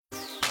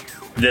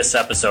This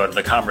episode of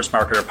the Commerce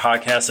Marketer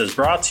Podcast is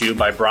brought to you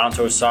by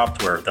Bronto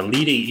Software, the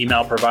leading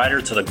email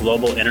provider to the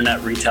global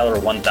internet retailer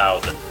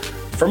 1000.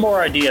 For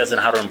more ideas on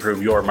how to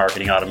improve your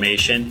marketing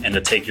automation and to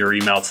take your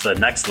email to the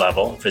next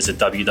level, visit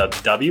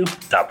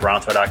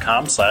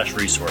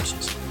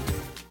www.bronto.com/resources.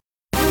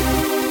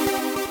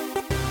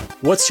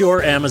 What's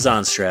your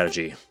Amazon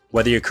strategy?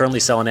 Whether you currently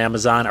sell on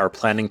Amazon, are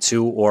planning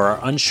to, or are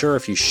unsure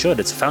if you should,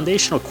 it's a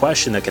foundational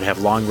question that can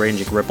have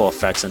long-ranging ripple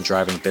effects on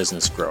driving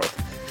business growth.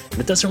 And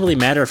it doesn't really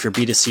matter if you're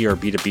B2C or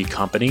B2B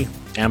company,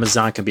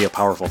 Amazon can be a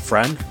powerful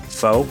friend,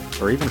 foe,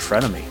 or even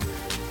frenemy.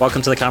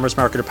 Welcome to the Commerce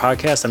Marketer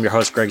Podcast. I'm your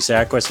host, Greg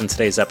Zakwas. In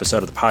today's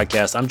episode of the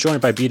podcast, I'm joined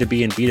by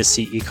B2B and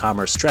B2C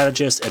e-commerce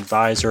strategist,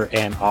 advisor,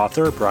 and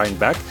author, Brian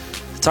Beck,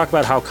 to talk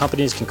about how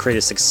companies can create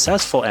a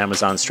successful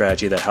Amazon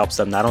strategy that helps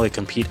them not only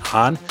compete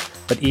on,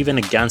 but even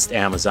against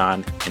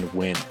Amazon and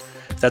win.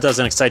 If that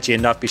doesn't excite you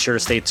enough, be sure to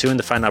stay tuned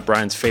to find out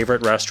Brian's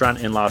favorite restaurant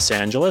in Los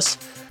Angeles.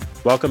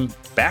 Welcome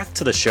back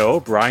to the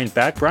show, Brian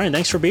Beck. Brian,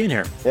 thanks for being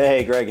here.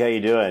 Hey, Greg, how you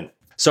doing?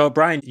 So,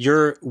 Brian,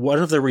 you're one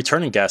of the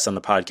returning guests on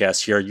the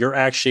podcast here. You're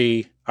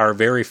actually our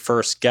very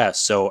first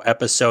guest, so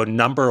episode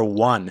number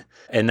 1.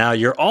 And now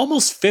you're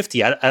almost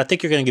 50. I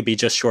think you're going to be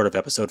just short of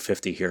episode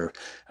 50 here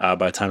by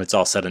the time it's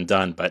all said and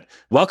done. But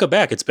welcome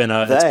back. It's been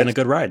a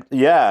good ride.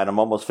 Yeah, and I'm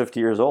almost 50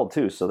 years old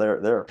too, so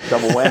they're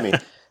double whammy.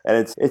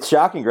 And it's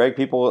shocking, Greg.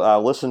 People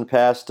listen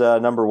past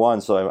number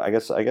 1, so I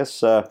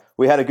guess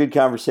we had a good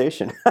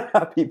conversation.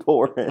 People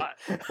were in.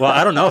 Well,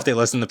 I don't know if they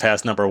listened to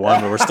past number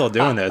 1, but we're still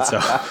doing it. So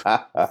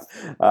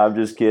I'm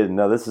just kidding.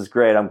 No, this is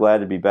great. I'm glad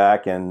to be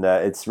back, and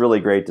it's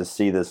really great to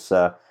see this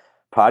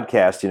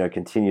podcast,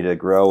 continue to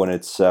grow. And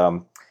it's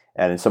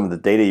and some of the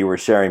data you were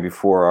sharing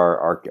before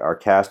our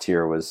cast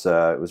here was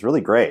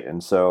really great.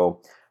 And so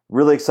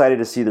really excited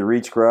to see the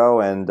reach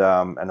grow, and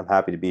I'm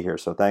happy to be here.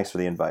 So thanks for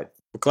the invite.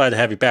 We're glad to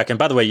have you back. And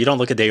by the way, you don't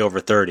look a day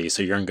over 30,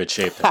 so you're in good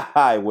shape.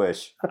 I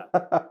wish.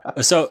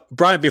 So,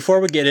 Brian,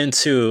 before we get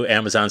into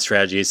Amazon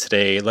strategies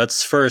today,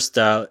 let's first,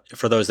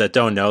 for those that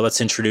don't know,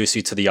 let's introduce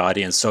you to the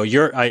audience. So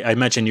I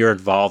mentioned you're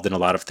involved in a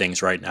lot of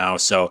things right now.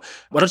 So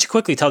why don't you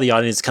quickly tell the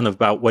audience kind of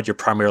about what you're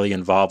primarily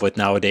involved with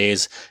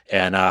nowadays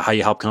and how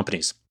you help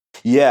companies?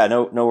 Yeah,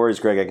 no worries,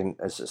 Greg. I can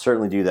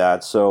certainly do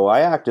that. So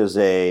I act as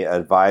a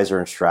advisor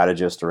and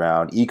strategist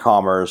around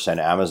e-commerce and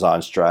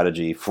Amazon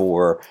strategy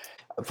for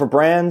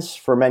brands,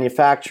 for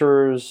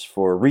manufacturers,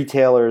 for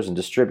retailers and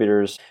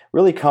distributors,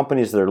 really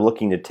companies that are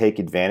looking to take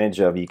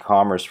advantage of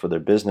e-commerce for their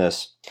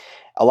business.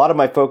 A lot of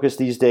my focus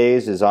these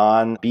days is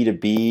on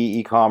B2B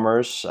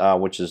e-commerce,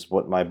 which is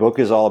what my book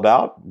is all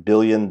about, $1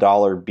 billion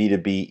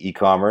B2B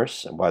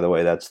e-commerce. And by the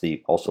way, that's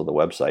also the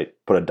website.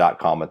 Put a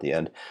 .com at the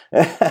end.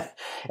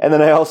 And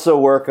then I also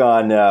work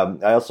on,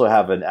 I also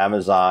have an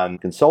Amazon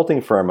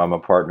consulting firm I'm a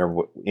partner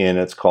in.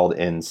 It's called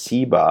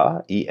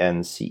Enceiba,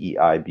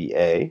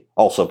 Enceiba.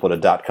 Also put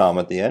a .com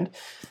at the end.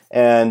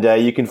 And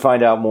you can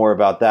find out more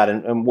about that.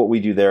 And what we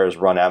do there is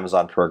run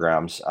Amazon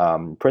programs,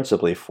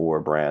 principally for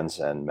brands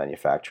and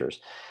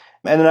manufacturers.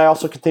 And then I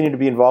also continue to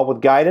be involved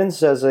with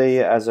Guidance as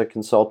a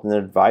consultant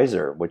and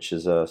advisor, which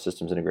is a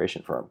systems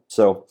integration firm.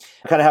 So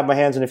I kind of have my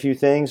hands in a few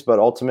things, but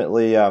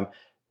ultimately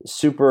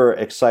super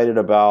excited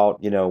about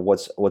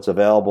what's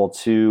available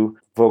to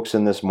folks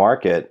in this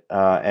market,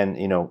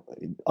 and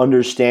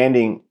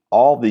understanding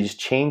all these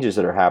changes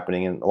that are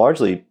happening and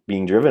largely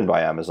being driven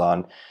by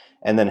Amazon.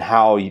 And then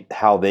how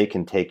they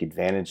can take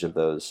advantage of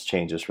those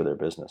changes for their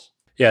business.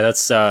 Yeah,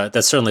 that's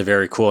certainly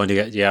very cool, and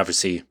you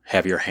obviously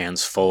have your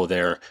hands full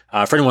there.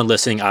 For anyone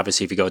listening,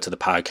 obviously, if you go to the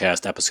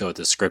podcast episode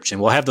description,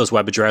 we'll have those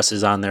web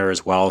addresses on there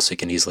as well, so you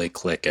can easily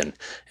click and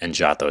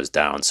jot those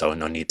down. So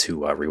no need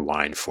to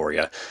rewind for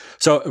you.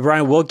 So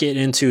Brian, we'll get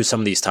into some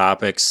of these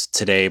topics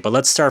today, but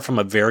let's start from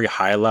a very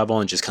high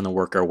level and just kind of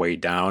work our way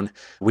down.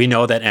 We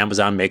know that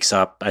Amazon makes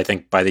up, I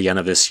think by the end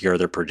of this year,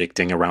 they're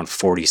predicting around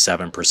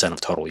 47%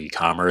 of total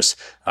e-commerce.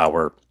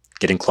 We're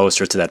getting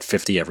closer to that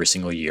 50 every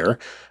single year.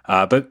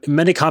 But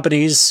many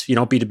companies,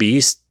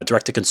 B2B,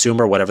 direct to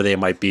consumer, whatever they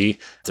might be,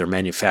 they're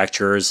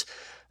manufacturers.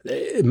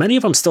 Many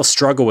of them still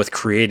struggle with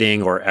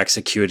creating or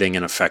executing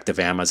an effective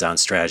Amazon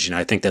strategy. And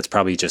I think that's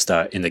probably just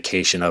an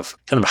indication of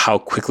kind of how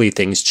quickly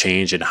things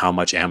change and how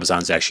much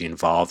Amazon's actually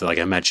involved. Like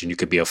I mentioned, you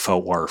could be a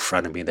foe or a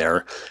frenemy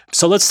there.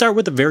 So let's start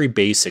with the very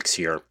basics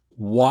here.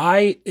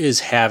 Why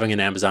is having an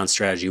Amazon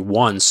strategy,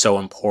 one, so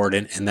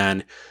important? And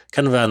then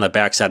kind of on the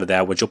backside of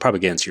that, which you'll probably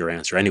get into your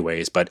answer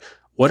anyways, but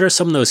what are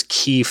some of those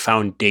key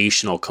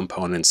foundational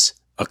components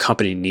a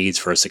company needs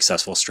for a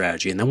successful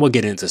strategy? And then we'll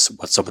get into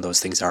what some of those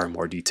things are in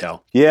more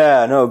detail.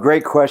 Yeah, no,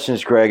 great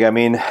questions, Greg. I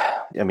mean,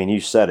 you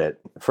said it.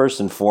 First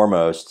and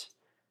foremost,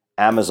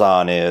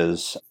 Amazon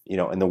is,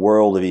 in the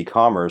world of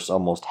e-commerce,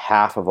 almost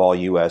half of all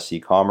U.S.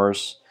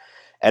 e-commerce,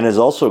 and is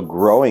also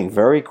growing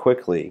very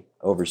quickly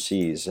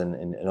overseas and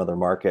in other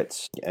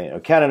markets,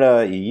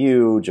 Canada,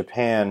 EU,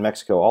 Japan,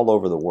 Mexico, all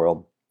over the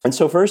world. And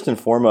so first and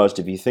foremost,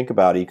 if you think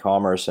about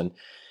e-commerce and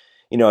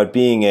it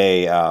being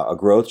a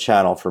growth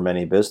channel for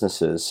many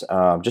businesses,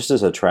 just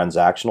as a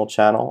transactional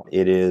channel,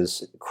 it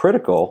is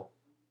critical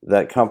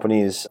that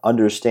companies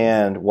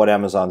understand what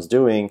Amazon's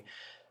doing,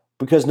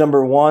 Because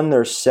number one,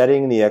 they're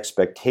setting the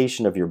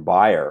expectation of your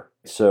buyer.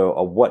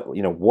 So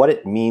what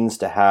it means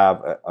to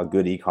have a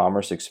good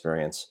e-commerce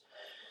experience.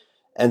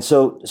 And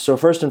so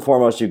first and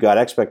foremost, you've got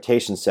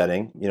expectation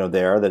setting,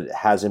 there that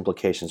has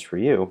implications for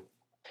you.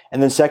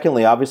 And then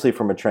secondly, obviously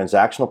from a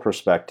transactional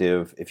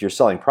perspective, if you're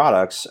selling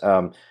products,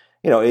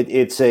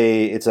 it's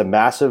a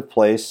massive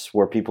place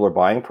where people are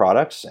buying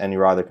products and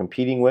you're either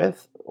competing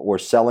with or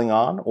selling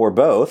on or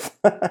both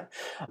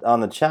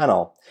on the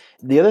channel.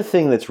 The other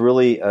thing that's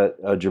really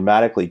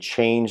dramatically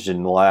changed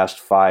in the last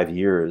 5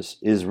 years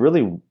is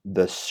really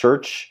the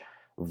search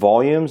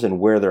volumes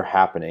and where they're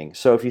happening.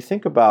 So if you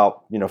think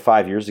about,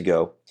 5 years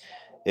ago,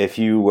 if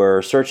you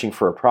were searching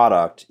for a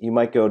product, you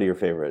might go to your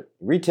favorite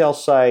retail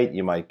site,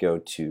 you might go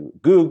to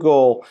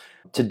Google.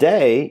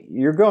 Today,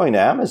 you're going to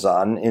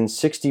Amazon in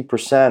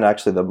 60%.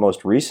 Actually, the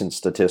most recent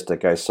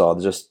statistic I saw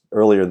just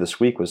earlier this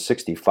week was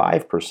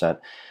 65%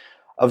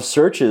 of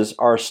searches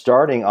are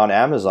starting on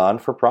Amazon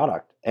for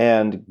product.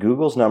 And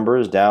Google's number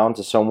is down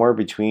to somewhere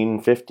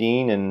between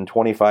 15 and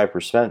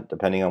 25%,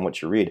 depending on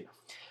what you read.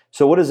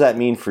 So what does that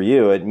mean for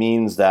you? It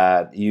means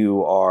that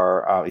you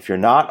are, if you're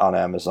not on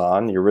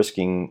Amazon, you're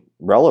risking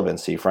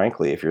relevancy,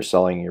 frankly, if you're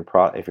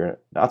if you're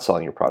not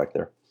selling your product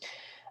there.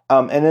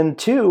 And then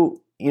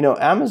two,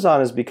 Amazon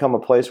has become a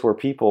place where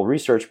people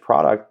research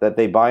product that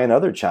they buy in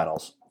other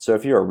channels. So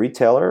if you're a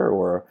retailer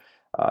or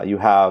you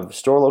have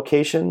store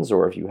locations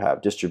or if you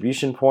have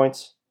distribution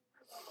points,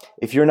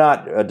 if you're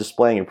not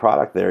displaying your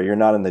product there, you're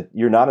not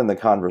in the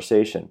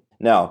conversation.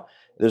 Now,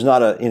 there's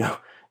not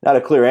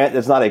a clear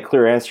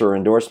answer or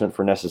endorsement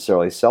for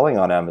necessarily selling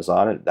on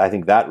Amazon. I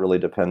think that really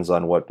depends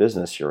on what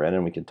business you're in,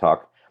 and we can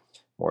talk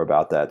more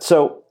about that.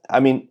 So, I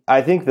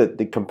think that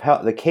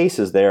the case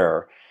is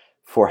there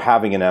for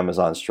having an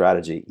Amazon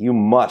strategy. You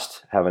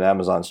must have an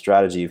Amazon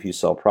strategy if you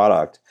sell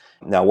product.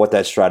 Now, what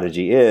that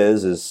strategy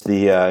is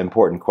the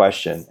important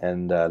question,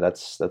 and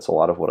that's a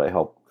lot of what I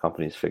help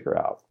companies figure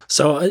out.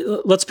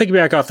 So let's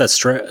piggyback off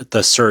that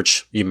the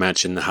search you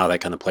mentioned, how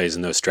that kind of plays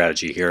in those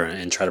strategy here,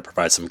 and try to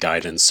provide some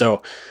guidance.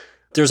 So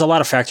there's a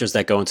lot of factors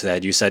that go into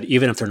that. You said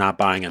even if they're not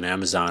buying on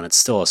Amazon, it's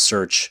still a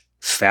search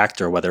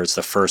factor, whether it's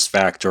the first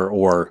factor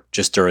or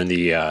just during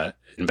the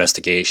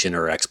investigation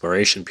or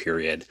exploration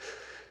period.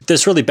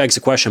 This really begs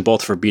the question,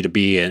 both for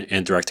B2B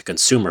and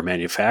direct-to-consumer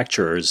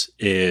manufacturers,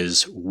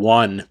 is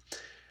one,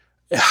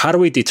 how do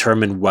we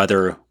determine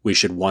whether we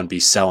should, one, be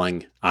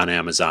selling on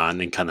Amazon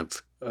and kind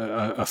of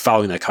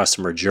following the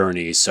customer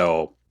journey?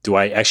 So do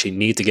I actually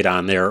need to get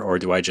on there, or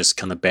do I just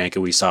kind of bank it?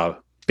 We saw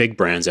big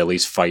brands at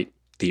least fight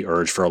the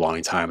urge for a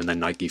long time, and then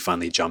Nike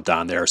finally jumped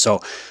on there.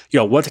 So,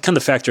 what kind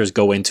of factors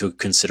go into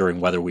considering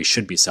whether we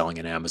should be selling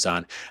in Amazon?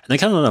 And then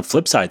kind of on the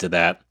flip side to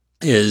that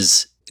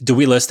is, do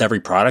we list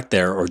every product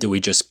there, or do we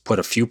just put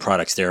a few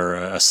products there,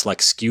 a select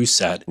SKU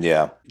set,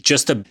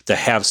 just to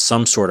have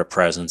some sort of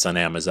presence on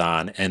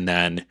Amazon and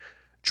then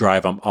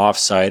drive them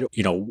offsite?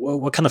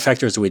 What kind of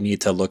factors do we need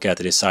to look at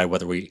to decide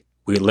whether we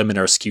limit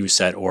our SKU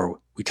set or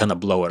we kind of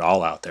blow it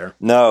all out there?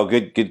 No,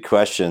 good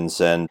questions.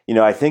 And,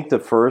 I think the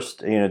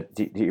first,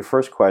 your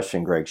first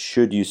question, Greg,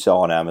 should you sell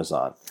on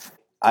Amazon?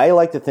 I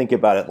like to think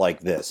about it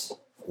like this.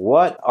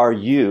 What are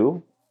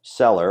you,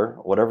 seller,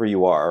 whatever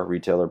you are,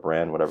 retailer,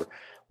 brand, whatever,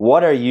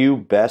 what are you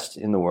best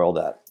in the world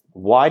at?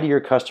 Why do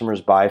your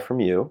customers buy from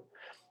you?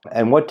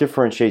 And what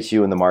differentiates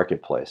you in the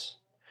marketplace?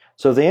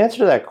 So the answer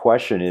to that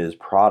question is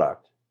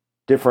product,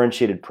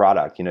 differentiated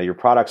product. Your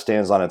product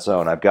stands on its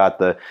own. I've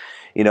got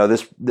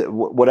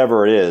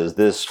whatever it is,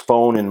 this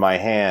phone in my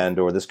hand,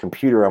 or this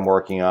computer I'm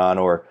working on,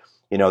 or,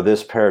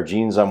 this pair of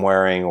jeans I'm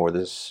wearing, or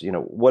this,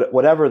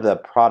 whatever the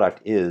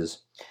product is.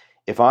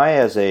 If I,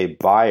 as a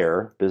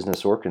buyer,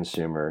 business or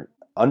consumer,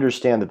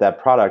 understand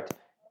that product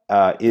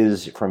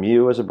is from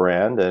you as a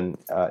brand, and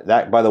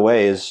that, by the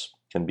way,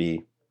 can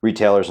be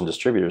retailers and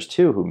distributors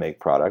too who make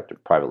product,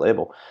 private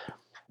label.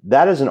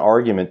 That is an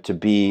argument to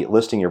be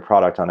listing your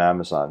product on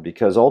Amazon,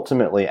 because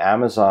ultimately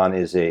Amazon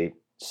is a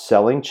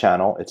selling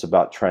channel. It's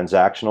about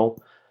transactional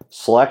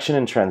selection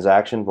and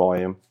transaction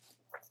volume,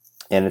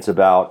 and it's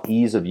about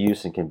ease of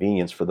use and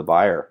convenience for the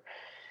buyer.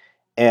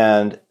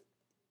 And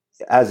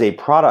as a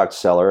product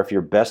seller, if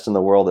you're best in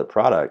the world at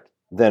product,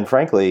 then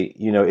frankly,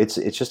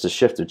 it's just a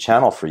shift of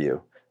channel for you.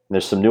 And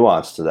there's some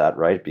nuance to that,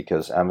 right?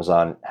 Because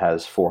Amazon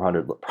has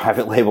 400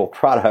 private label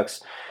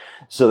products.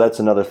 So that's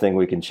another thing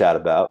we can chat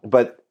about.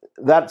 But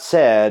that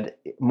said,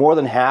 more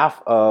than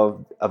half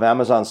of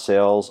Amazon's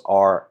sales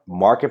are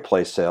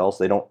marketplace sales.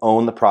 They don't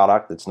own the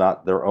product. It's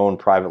not their own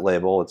private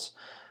label. It's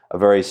a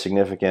very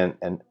significant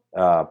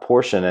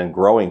portion and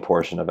growing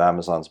portion of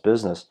Amazon's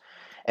business.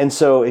 And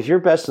so if you're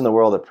best in the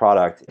world at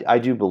product, I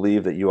do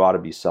believe that you ought to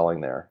be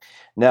selling there.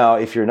 Now,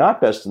 if you're not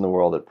best in the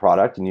world at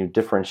product and you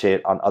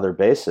differentiate on other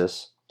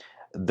basis,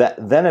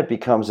 then it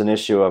becomes an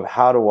issue of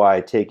how do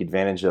I take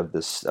advantage of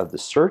the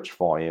search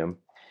volume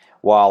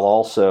while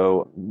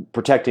also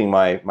protecting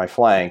my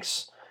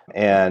flanks.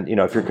 And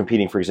if you're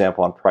competing, for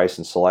example, on price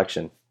and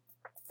selection,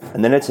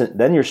 and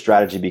then your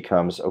strategy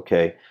becomes,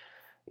 okay,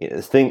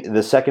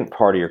 The second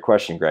part of your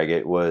question, Greg,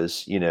 it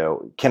was,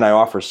 can I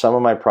offer some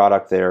of my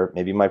product there,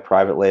 maybe my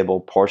private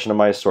label, portion of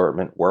my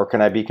assortment? Where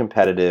can I be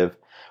competitive?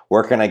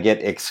 Where can I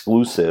get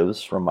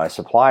exclusives from my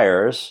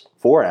suppliers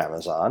for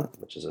Amazon,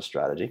 which is a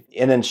strategy?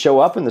 And then show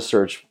up in the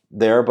search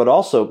there, but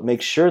also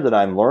make sure that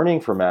I'm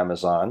learning from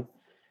Amazon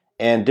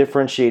and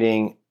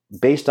differentiating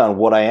based on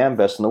what I am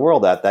best in the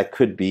world at. That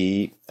could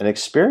be an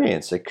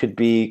experience. It could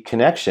be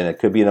connection. It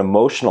could be an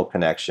emotional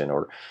connection,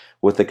 or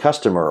with the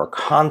customer, or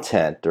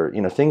content, or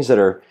things that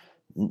are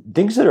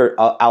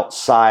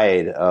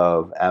outside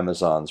of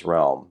Amazon's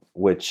realm,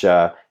 which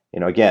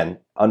again,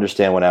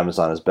 understand what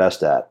Amazon is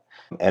best at.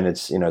 And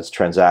it's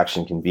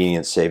transaction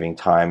convenience, saving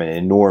time, and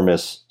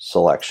enormous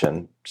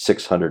selection,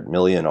 600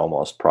 million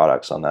almost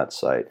products on that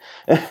site.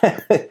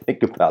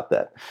 Think about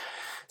that.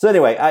 So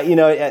anyway,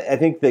 I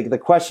think the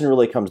question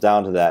really comes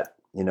down to that,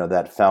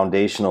 that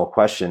foundational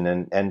question,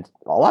 and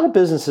a lot of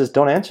businesses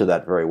don't answer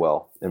that very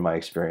well, in my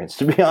experience,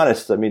 to be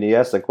honest. I mean, you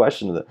ask the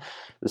question to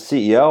the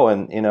CEO,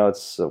 and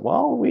it's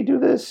well, we do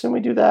this and we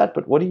do that,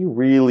 but what are you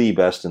really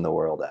best in the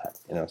world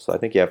at? So I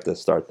think you have to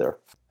start there.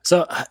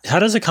 So how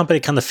does a company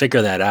kind of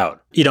figure that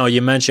out?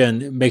 You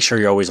mentioned make sure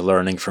you're always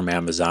learning from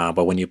Amazon,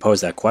 but when you pose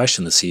that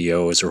question, the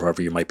CEOs or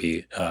whoever you might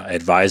be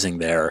advising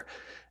there,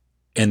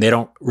 and they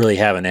don't really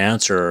have an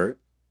answer,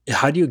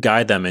 how do you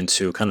guide them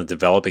into kind of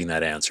developing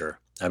that answer?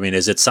 I mean,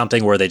 is it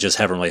something where they just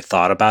haven't really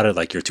thought about it,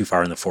 like you're too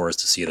far in the forest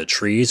to see the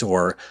trees,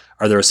 or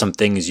are there some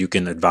things you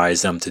can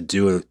advise them to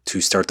do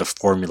to start to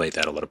formulate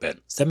that a little bit?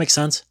 Does that make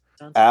sense?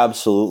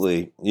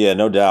 Absolutely. Yeah,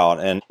 no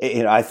doubt. And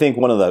I think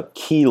one of the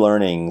key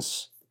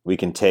learnings we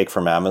can take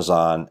from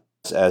Amazon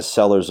as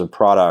sellers of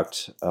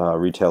product,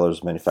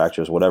 retailers,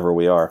 manufacturers, whatever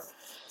we are,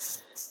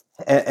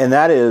 and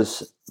that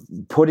is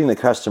putting the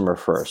customer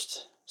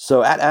first.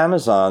 So at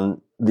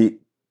Amazon, the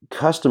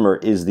customer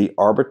is the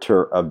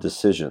arbiter of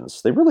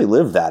decisions. They really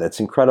live that. It's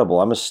incredible.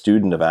 I'm a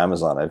student of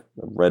Amazon. I've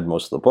read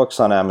most of the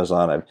books on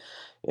Amazon.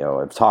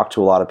 I've talked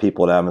to a lot of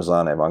people at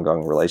Amazon. I have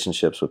ongoing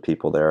relationships with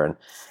people there, and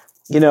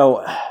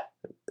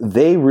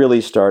they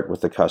really start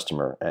with the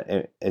customer.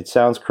 It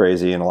sounds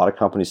crazy, and a lot of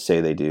companies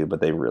say they do,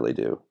 but they really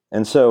do.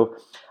 And so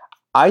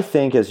I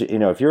think,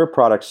 if you're a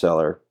product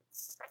seller,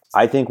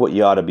 I think what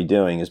you ought to be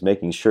doing is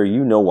making sure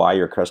you know why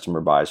your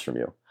customer buys from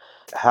you.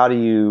 How do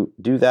you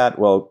do that?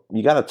 Well,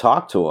 you got to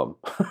talk to them.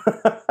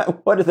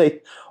 What do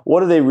they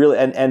really,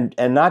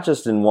 and not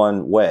just in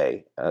one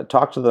way.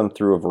 Talk to them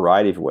through a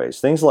variety of ways.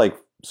 Things like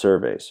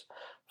surveys,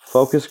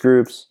 focus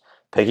groups,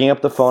 picking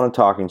up the phone and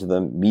talking to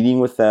them, meeting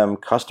with them,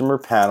 customer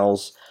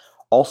panels,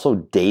 also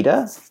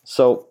data.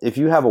 So if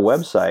you have a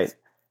website,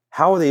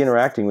 how are they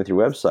interacting with your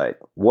website?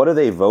 What are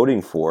they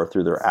voting for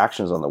through their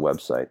actions on the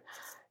website?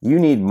 You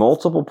need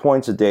multiple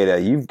points of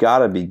data. You've got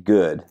to be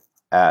good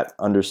at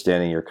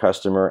understanding your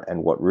customer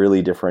and what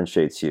really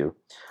differentiates you.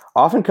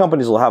 Often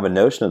companies will have a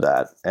notion of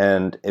that,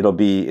 and it'll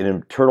be an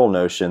internal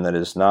notion that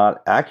is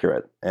not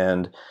accurate.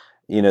 And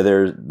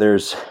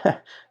there's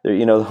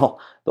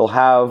they'll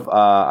have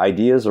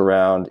ideas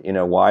around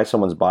why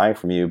someone's buying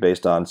from you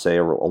based on, say,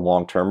 a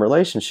long-term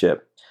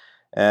relationship,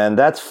 and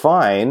that's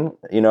fine.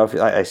 If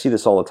I see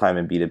this all the time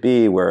in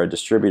B2B, where a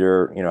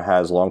distributor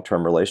has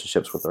long-term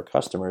relationships with their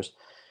customers.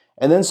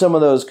 And then some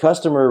of those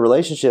customer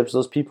relationships,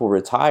 those people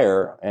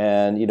retire,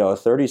 and a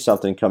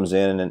 30-something comes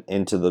in and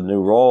into the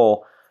new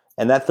role,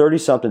 and that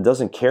 30-something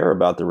doesn't care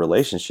about the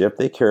relationship.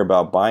 They care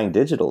about buying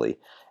digitally,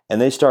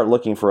 and they start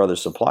looking for other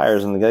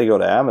suppliers, and they go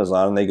to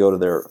Amazon and they go to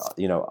their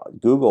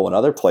Google and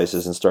other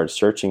places and start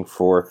searching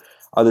for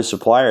other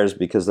suppliers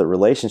because the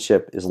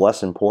relationship is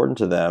less important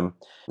to them.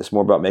 It's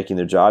more about making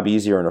their job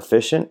easier and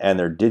efficient, and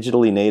they're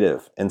digitally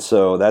native. And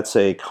so that's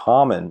a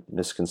common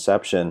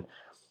misconception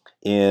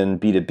in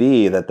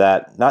B2B,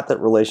 that not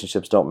that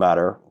relationships don't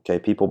matter. Okay,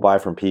 people buy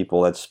from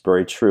people. That's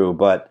very true,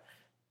 but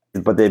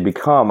they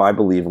become, I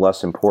believe,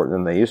 less important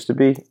than they used to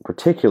be,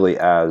 particularly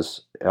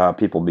as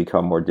people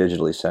become more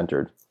digitally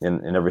centered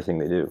in everything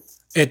they do.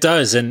 It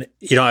does, and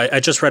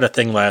I just read a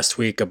thing last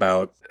week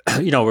about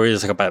where it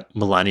was about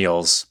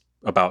millennials,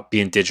 about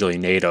being digitally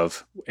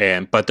native,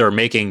 but they're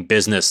making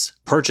business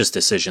purchase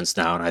decisions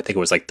now, and I think it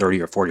was like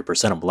 30 or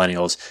 40% of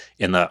millennials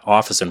in the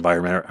office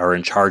environment are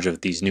in charge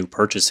of these new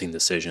purchasing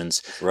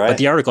decisions. Right. But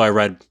the article I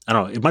read, I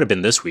don't know, it might have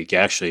been this week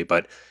actually,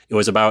 but it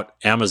was about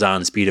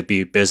Amazon's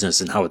B2B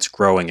business and how it's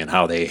growing and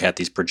how they had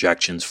these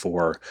projections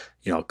for,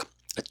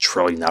 $1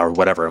 trillion or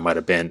whatever it might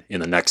have been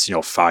in the next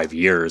 5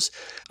 years.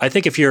 I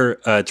think if you're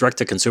a direct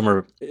to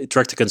consumer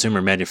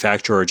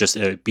manufacturer or just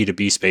a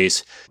B2B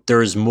space,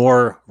 there is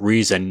more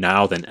reason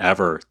now than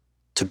ever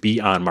to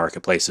be on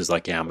marketplaces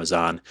like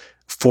Amazon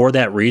for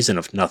that reason,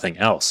 if nothing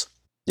else.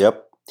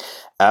 Yep,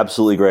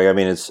 absolutely, Greg. I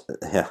mean,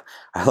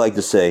 I like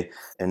to say,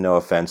 and no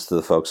offense to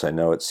the folks I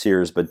know at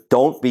Sears, but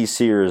don't be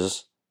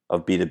Sears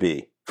of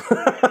B2B.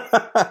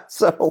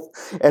 So,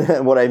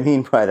 and what I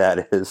mean by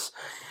that is,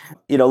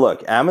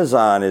 look,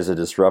 Amazon is a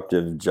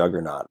disruptive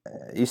juggernaut.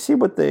 You see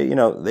what they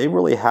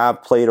really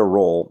have played a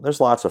role. There's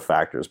lots of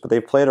factors, but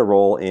they've played a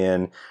role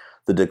in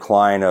the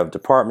decline of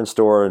department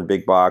store and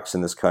big box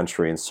in this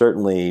country, and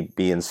certainly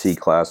B and C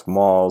class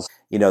malls.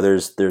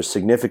 There's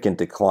significant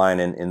decline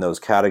in those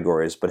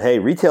categories. But hey,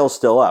 retail's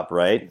still up,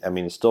 right? I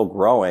mean, it's still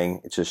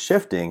growing. It's just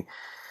shifting.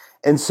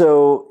 And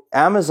so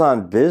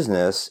Amazon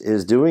Business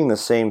is doing the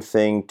same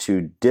thing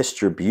to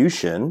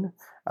distribution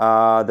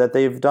that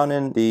they've done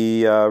in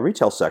the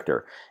retail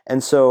sector.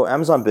 And so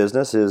Amazon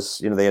Business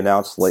is, they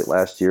announced late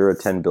last year a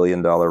 $10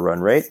 billion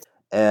run rate,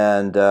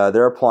 and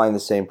they're applying the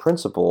same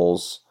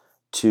principles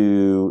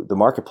to the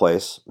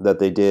marketplace that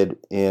they did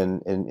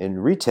in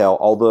retail,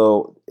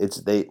 although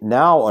they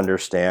now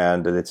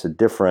understand that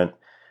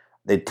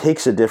it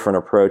takes a different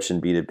approach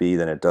in B2B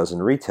than it does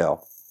in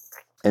retail.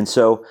 And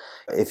so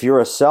if you're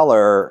a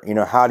seller,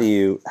 how do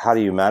you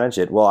manage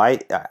it? Well,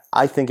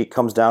 I think it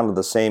comes down to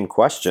the same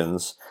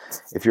questions.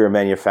 If you're a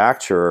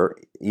manufacturer,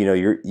 you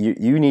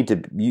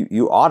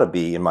ought to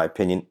be, in my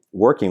opinion,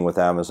 working with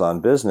Amazon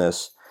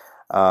Business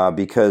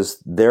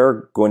because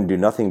they're going to do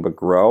nothing but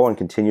grow and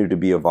continue to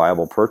be a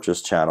viable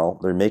purchase channel.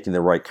 They're making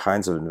the right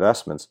kinds of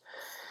investments.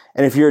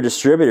 And if you're a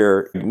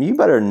distributor, you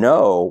better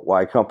know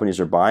why companies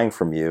are buying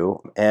from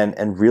you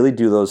and really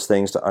do those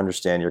things to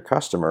understand your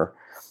customer.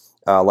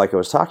 Like I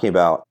was talking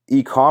about,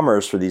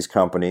 e-commerce for these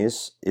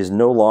companies is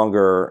no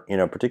longer,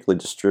 particularly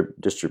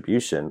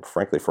distribution,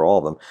 frankly, for all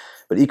of them.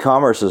 But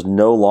e-commerce is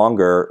no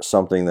longer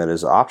something that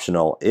is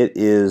optional. It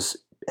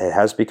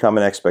has become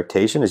an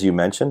expectation, as you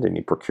mentioned, and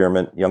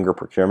younger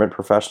procurement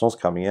professionals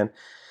coming in,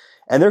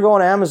 and they're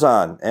going to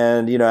Amazon.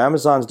 And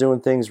Amazon's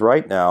doing things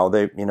right now.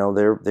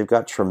 They've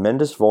got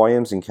tremendous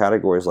volumes in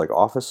categories like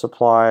office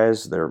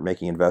supplies. They're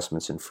making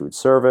investments in food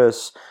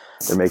service.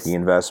 They're making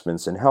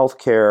investments in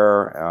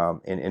healthcare,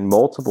 in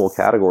multiple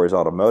categories,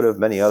 automotive,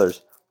 many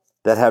others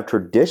that have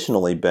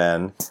traditionally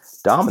been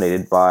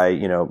dominated by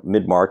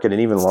mid-market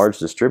and even large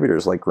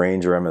distributors like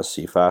Grainger,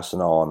 MSC,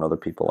 Fastenal, and other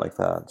people like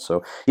that.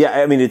 So yeah,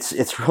 I mean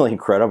it's really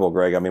incredible,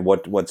 Greg. I mean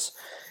what's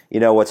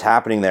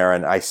happening there,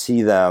 and I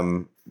see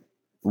them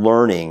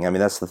learning. I mean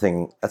that's the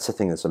thing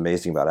that's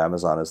amazing about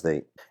Amazon is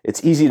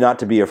it's easy not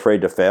to be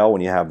afraid to fail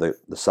when you have the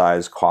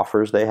size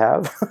coffers they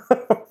have,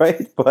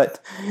 right?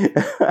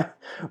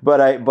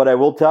 But I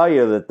will tell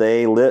you that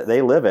they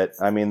live it.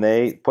 I mean,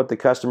 they put the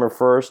customer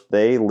first.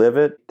 They live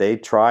it. They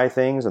try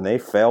things and they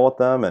fail at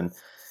them. And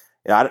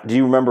do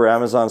you remember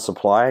Amazon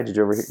Supply? Do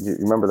you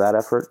remember that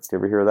effort? Did you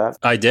ever hear that?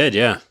 I did,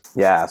 yeah.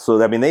 Yeah. So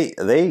I mean,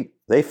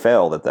 they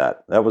failed at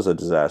that. That was a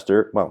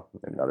disaster. Well,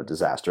 maybe not a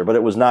disaster, but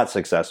it was not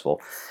successful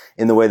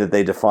in the way that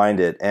they defined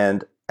it.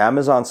 And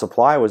Amazon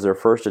Supply was their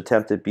first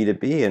attempt at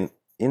B2B. And,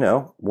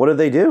 what did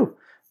they do?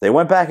 They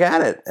went back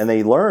at it and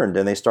they learned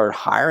and they started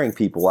hiring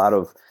people out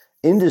of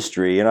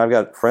industry. And I've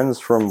got friends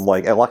from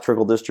like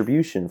electrical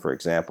distribution, for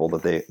example,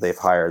 that they've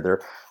hired.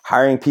 They're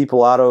hiring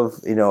people out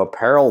of,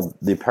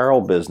 the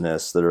apparel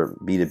business that are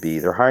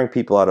B2B. They're hiring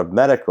people out of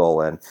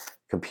medical and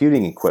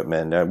computing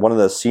equipment. And one of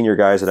the senior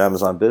guys at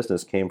Amazon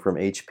Business came from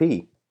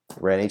HP,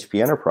 ran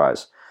HP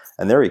Enterprise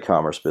and their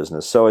e-commerce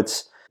business. So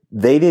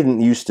they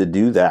didn't used to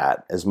do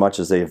that as much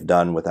as they've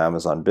done with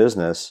Amazon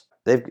Business.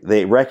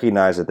 They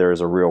recognize that there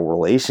is a real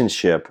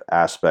relationship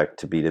aspect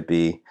to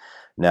B2B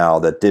now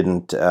that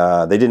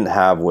they didn't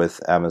have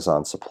with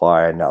Amazon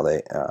Supply. And now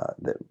they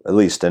at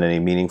least in any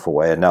meaningful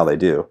way, and now they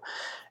do,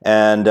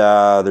 and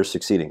they're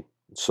succeeding.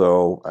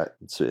 So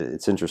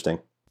it's interesting.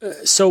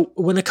 So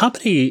when a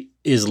company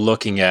is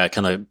looking at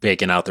kind of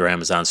baking out their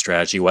Amazon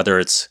strategy, whether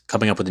it's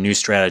coming up with a new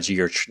strategy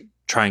or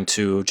trying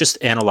to just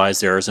analyze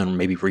theirs and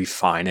maybe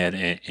refine it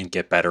and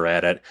get better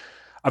at it,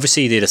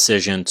 obviously the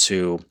decision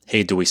to,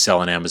 hey, do we sell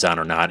on Amazon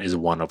or not is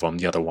one of them.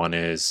 The other one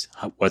is,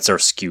 what's our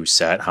SKU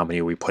set? How many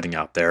are we putting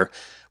out there?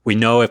 We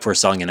know if we're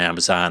selling on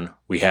Amazon,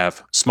 we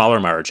have smaller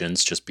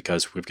margins just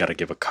because we've got to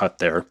give a cut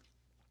there.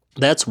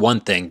 That's one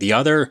thing. The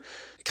other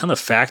kind of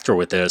factor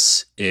with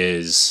this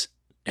is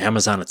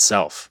Amazon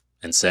itself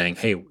and saying,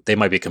 hey, they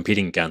might be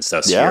competing against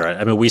us here.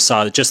 I mean, we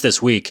saw just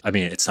this week. I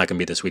mean, it's not going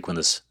to be this week when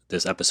this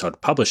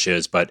episode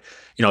publishes, but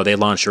they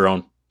launched their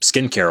own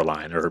skincare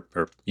line or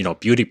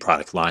beauty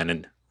product line.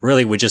 And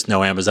really, we just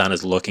know Amazon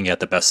is looking at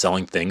the best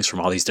selling things from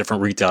all these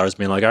different retailers,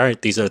 being like, all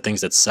right, these are the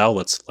things that sell.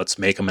 Let's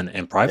make them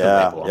and private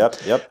label them.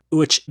 Yep.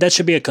 Which that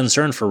should be a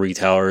concern for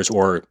retailers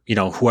or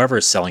whoever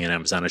is selling on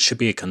Amazon. It should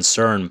be a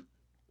concern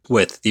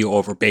with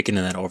the baking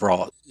in that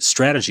overall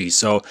strategy.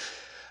 So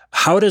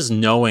how does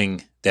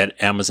knowing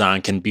that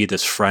Amazon can be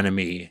this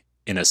frenemy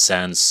in a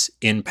sense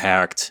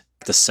impact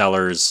the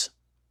seller's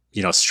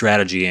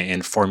strategy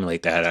and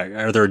formulate that?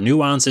 Are there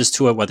nuances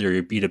to it, whether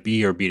you're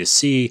B2B or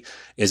B2C?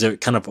 Is it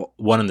kind of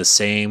one and the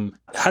same?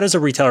 How does a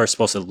retailer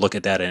supposed to look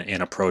at that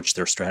and approach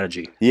their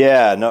strategy?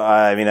 Yeah, no,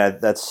 I mean,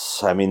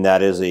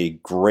 that is a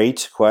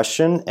great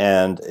question,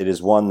 and it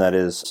is one that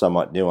is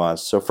somewhat nuanced.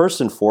 So first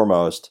and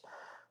foremost,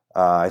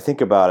 I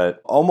think about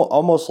it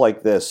almost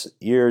like this.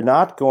 You're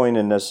not going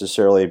to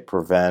necessarily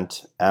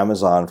prevent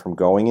Amazon from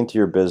going into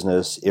your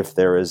business if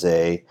there is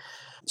a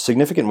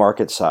significant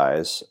market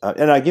size.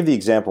 And I give the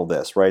example of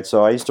this, right?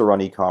 So I used to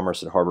run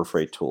e-commerce at Harbor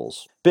Freight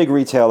Tools. Big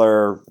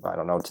retailer, I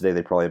don't know, today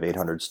they probably have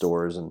 800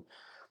 stores. And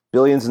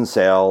billions in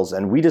sales.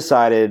 And we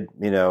decided,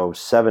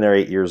 7 or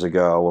 8 years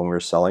ago when we were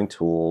selling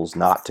tools,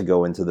 not to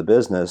go into the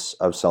business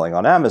of selling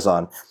on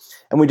Amazon.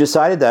 And we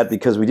decided that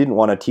because we didn't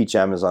want to teach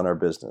Amazon our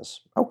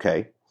business.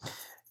 Okay.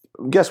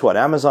 Guess what?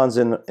 Amazon's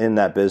in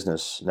that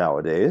business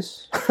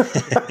nowadays.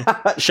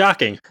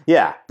 Shocking.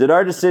 Yeah. Did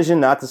our decision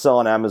not to sell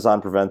on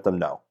Amazon prevent them?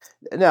 No.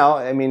 Now,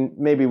 I mean,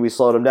 maybe we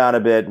slowed them down a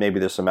bit. Maybe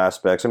there's some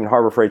aspects. I mean,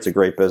 Harbor Freight's a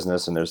great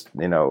business, and there's,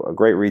 a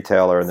great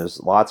retailer, and there's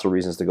lots of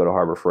reasons to go to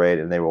Harbor Freight,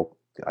 and they will,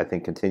 I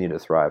think, continue to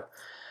thrive.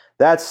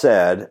 That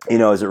said,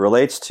 as it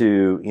relates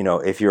to,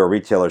 if you're a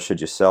retailer,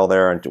 should you sell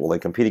there, and will they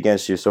compete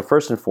against you? So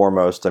first and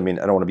foremost, I mean,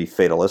 I don't want to be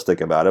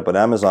fatalistic about it, but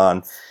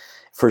Amazon,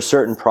 for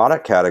certain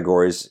product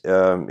categories,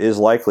 is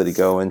likely to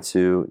go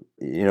into,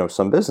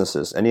 some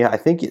businesses. And yeah, I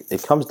think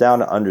it comes down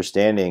to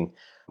understanding,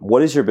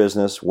 what is your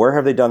business? Where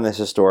have they done this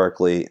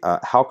historically?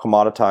 How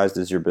commoditized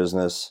is your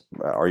business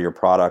or your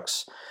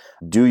products?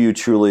 Do you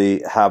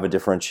truly have a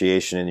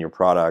differentiation in your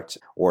product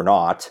or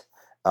not?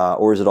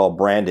 Or is it all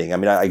branding? I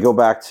mean, I go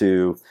back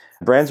to,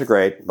 brands are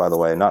great, by the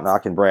way, not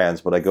knocking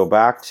brands, but I go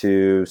back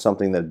to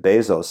something that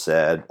Bezos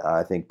said,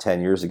 I think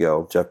 10 years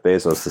ago, Jeff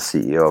Bezos, the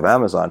CEO of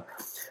Amazon,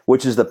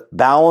 which is the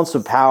balance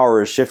of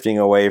power is shifting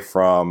away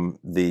from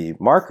the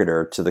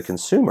marketer to the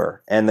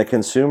consumer. And the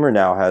consumer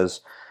now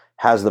has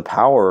the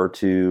power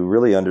to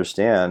really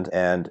understand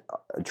and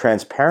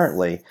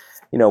transparently,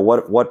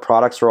 what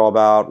products are all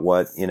about,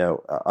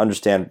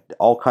 understand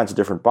all kinds of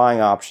different buying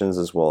options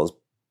as well as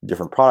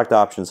different product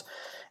options.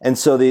 And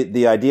so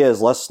the idea is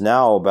less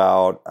now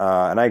about,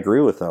 and I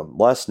agree with them,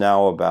 less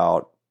now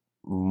about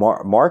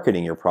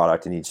marketing your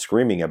product and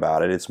screaming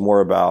about it. It's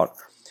more about,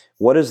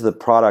 what is the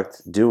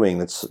product doing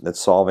that's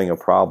solving a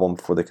problem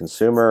for the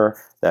consumer,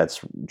 that's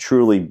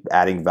truly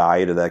adding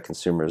value to that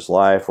consumer's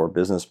life or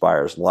business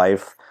buyer's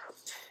life.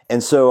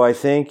 And so I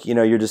think,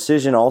 your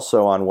decision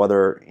also on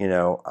whether,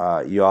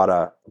 you ought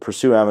to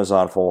pursue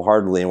Amazon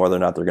full-heartedly and whether or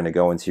not they're going to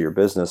go into your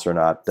business or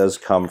not does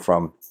come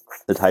from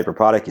the type of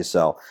product you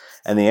sell.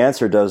 And the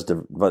answer does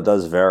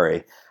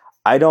vary.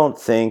 I don't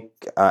think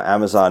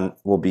Amazon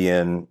will be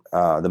in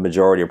the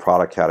majority of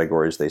product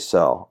categories they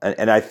sell.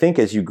 And I think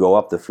as you go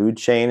up the food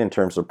chain in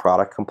terms of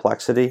product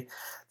complexity,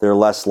 they're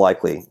less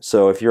likely.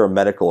 So if you're a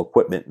medical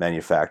equipment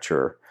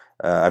manufacturer,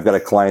 I've got a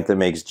client that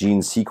makes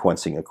gene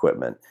sequencing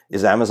equipment.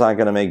 Is Amazon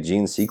going to make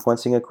gene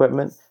sequencing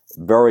equipment?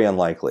 Very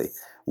unlikely.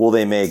 Will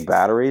they make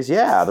batteries?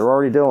 Yeah, they're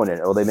already doing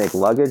it. Will they make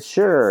luggage?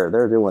 Sure,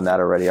 they're doing that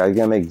already. Are you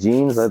going to make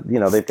jeans?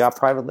 They've got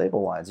private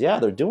label lines. Yeah,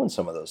 they're doing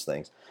some of those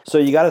things. So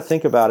you got to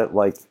think about it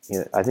like,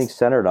 I think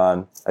centered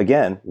on,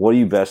 again, what are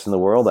you best in the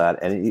world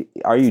at? And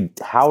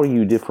how do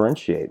you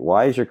differentiate?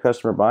 Why is your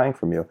customer buying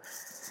from you?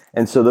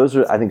 And so those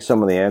are, I think,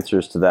 some of the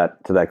answers to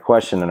that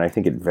question. And I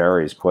think it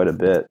varies quite a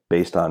bit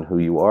based on who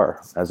you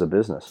are as a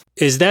business.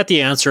 Is that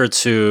the answer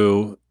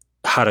to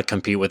how to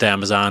compete with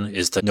Amazon,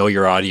 is to know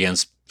your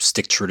audience,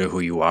 stick true to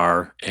who you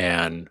are,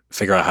 and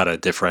figure out how to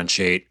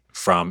differentiate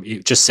from,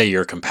 just say,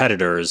 your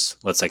competitors,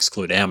 let's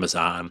exclude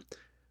Amazon,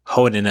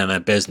 hone in on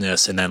that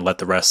business and then let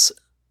the rest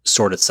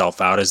sort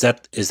itself out? Is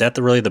that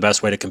really the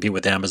best way to compete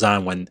with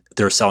Amazon when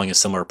they're selling a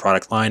similar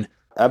product line?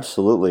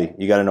 Absolutely.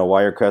 You got to know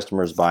why your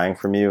customer is buying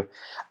from you.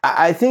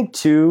 I think,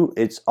 too,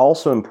 it's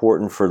also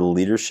important for the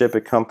leadership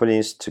at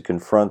companies to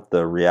confront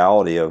the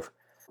reality of,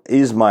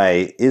 is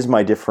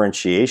my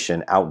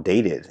differentiation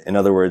outdated? In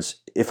other words,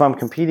 if I'm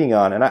competing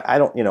on, and I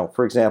don't,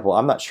 for example,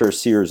 I'm not sure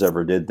Sears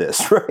ever did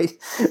this, right?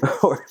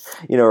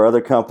 or other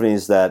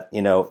companies that,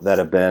 that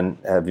have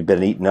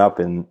been eaten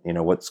up in,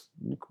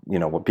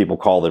 what people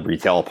call the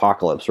retail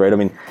apocalypse, right? I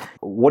mean,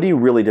 what are you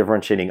really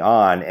differentiating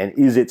on? And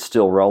is it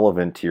still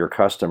relevant to your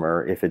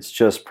customer? If it's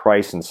just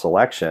price and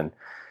selection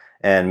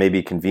and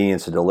maybe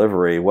convenience of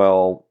delivery,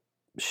 well,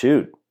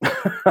 shoot.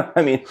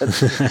 I mean,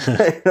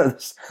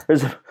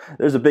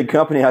 there's a big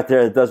company out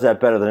there that does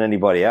that better than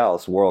anybody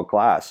else, world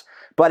class.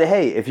 But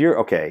hey, if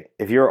you're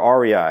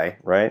REI,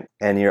 right?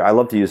 And I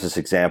love to use this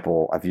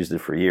example. I've used it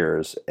for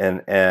years,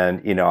 and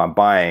I'm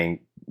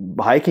buying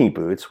hiking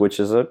boots, which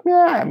is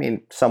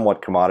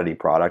somewhat commodity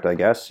product, I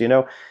guess.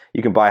 You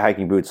can buy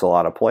hiking boots a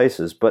lot of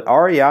places, but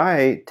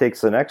REI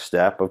takes the next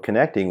step of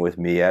connecting with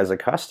me as a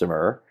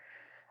customer.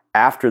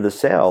 After the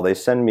sale, they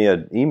send me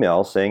an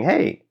email saying,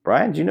 "Hey,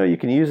 Brian, do you know you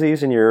can use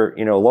these in your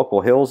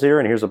local hills here?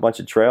 And here's a bunch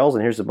of trails,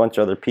 and here's a bunch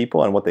of other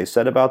people and what they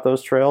said about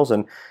those trails.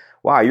 And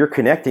wow, you're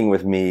connecting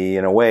with me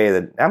in a way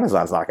that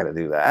Amazon's not going to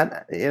do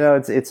that.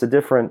 It's a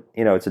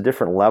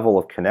different level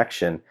of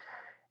connection."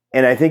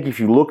 And I think if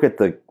you look at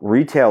the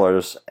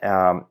retailers,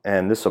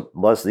 and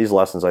these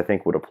lessons I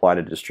think would apply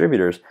to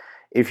distributors.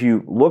 If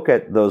you look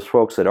at those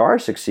folks that are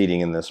succeeding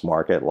in this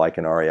market, like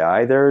an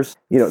REI,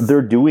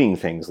 they're doing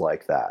things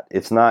like that.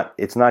 It's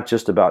not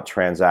just about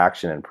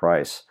transaction and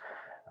price.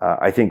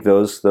 I think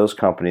those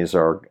companies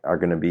are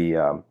going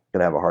to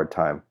have a hard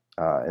time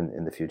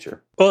in the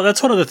future. Well,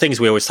 that's one of the things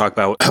we always talk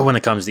about when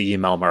it comes to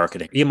email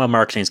marketing. Email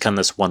marketing is kind of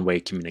this one-way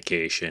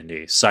communication.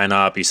 You sign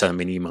up, you send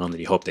them an email, and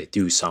then you hope they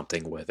do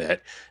something with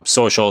it.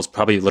 Social is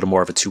probably a little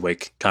more of a two-way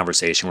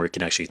conversation where you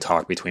can actually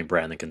talk between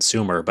brand and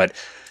consumer. But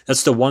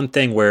that's the one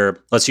thing where,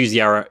 let's use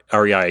the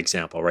REI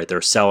example, right?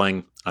 They're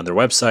selling on their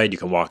website. You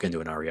can walk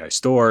into an REI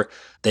store.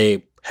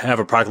 They have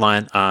a product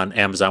line on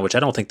Amazon, which I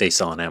don't think they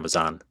sell on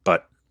Amazon,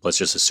 but let's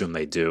just assume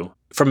they do.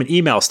 From an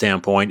email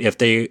standpoint, if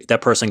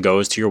that person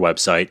goes to your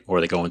website or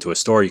they go into a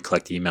store, you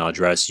collect the email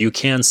address, you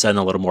can send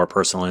a little more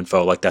personal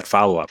info like that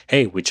follow-up.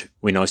 Hey,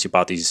 we noticed you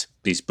bought these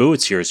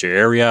boots. Here's your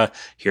area.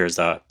 Here's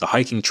the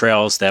hiking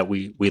trails that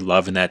we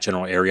love in that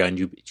general area. And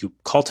you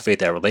cultivate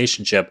that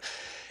relationship.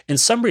 In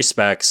some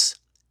respects,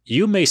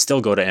 you may still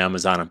go to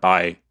Amazon and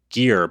buy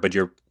gear, but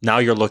you're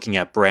looking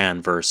at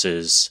brand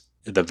versus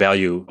the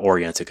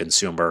value-oriented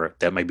consumer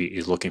that maybe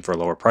is looking for a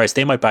lower price.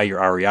 They might buy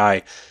your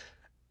REI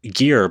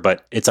gear,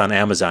 but it's on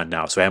Amazon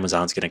now. So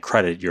Amazon's going to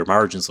credit your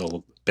margins a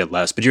little bit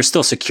less, but you're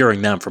still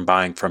securing them from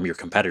buying from your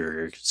competitor.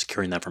 You're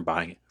securing them from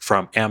buying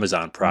from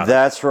Amazon products.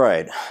 That's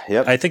right.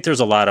 Yep. I think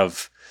there's a lot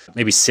of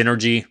maybe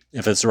synergy,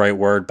 if it's the right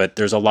word, but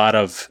there's a lot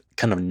of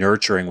kind of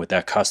nurturing with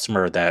that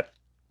customer that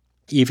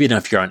even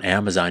if you're on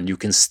Amazon, you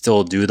can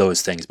still do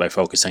those things by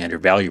focusing on your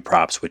value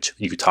props, which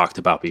you talked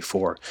about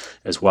before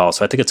as well.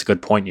 So I think it's a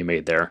good point you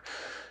made there.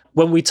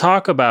 When we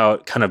talk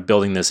about kind of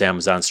building this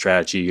Amazon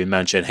strategy, you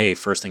mentioned, hey,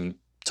 first thing,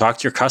 talk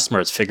to your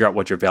customers, figure out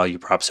what your value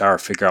props are,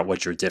 figure out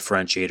what your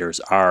differentiators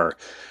are.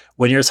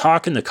 When you're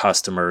talking to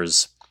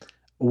customers,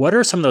 what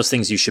are some of those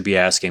things you should be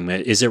asking?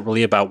 Is it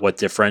really about what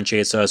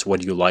differentiates us?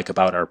 What do you like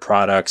about our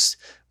products?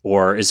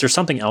 Or is there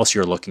something else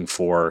you're looking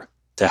for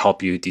to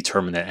help you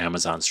determine that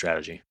Amazon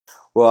strategy?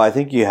 Well, I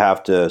think you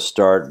have to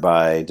start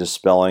by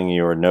dispelling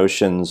your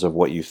notions of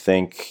what you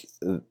think.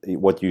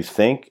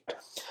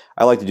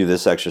 I like to do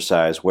this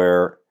exercise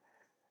where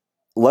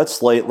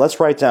let's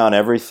write down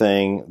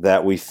everything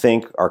that we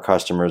think our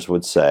customers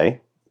would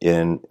say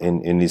in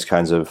these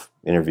kinds of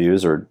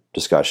interviews or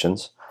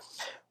discussions.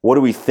 What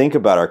do we think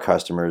about our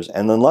customers?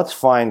 And then let's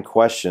find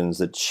questions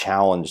that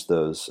challenge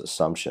those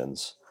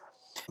assumptions.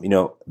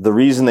 The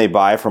reason they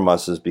buy from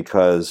us is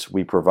because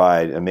we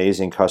provide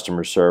amazing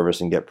customer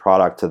service and get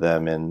product to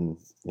them in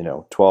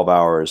 12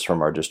 hours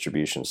from our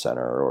distribution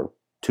center or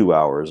 2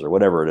 hours or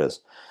whatever it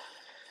is.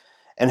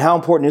 And how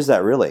important is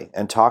that really?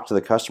 And talk to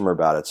the customer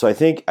about it. So I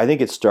think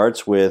it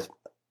starts with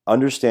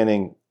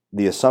understanding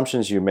the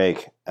assumptions you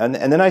make. And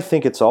then I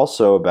think it's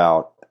also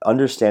about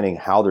understanding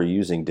how they're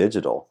using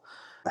digital,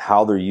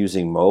 how they're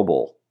using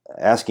mobile,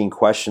 asking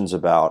questions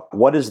about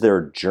what is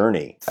their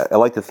journey. I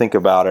like to think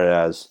about it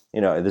as,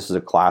 this is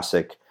a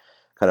classic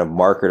kind of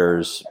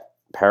marketer's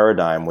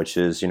paradigm, which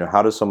is,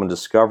 how does someone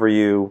discover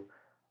you?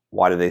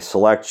 Why do they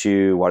select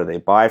you? Why do they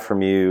buy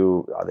from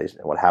you?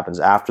 What happens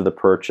after the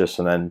purchase?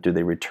 And then do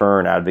they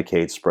return,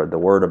 advocate, spread the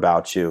word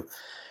about you?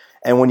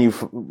 And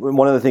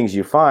one of the things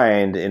you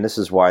find, and this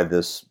is why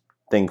this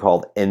thing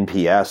called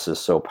NPS is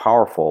so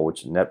powerful,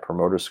 which is Net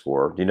Promoter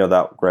Score. Do you know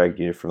that, Greg?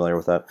 Are you familiar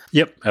with that?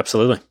 Yep,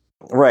 absolutely.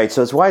 Right.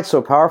 So it's why it's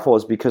so powerful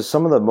is because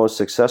some of the most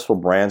successful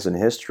brands in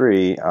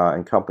history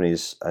and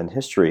companies in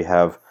history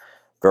have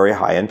very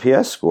high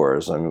NPS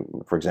scores.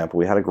 For example,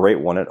 we had a great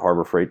one at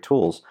Harbor Freight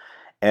Tools.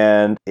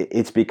 And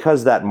it's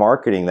because that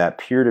marketing, that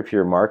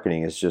peer-to-peer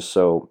marketing is just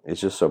so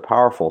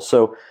powerful.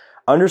 So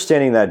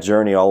understanding that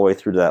journey all the way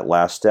through to that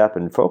last step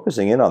and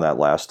focusing in on that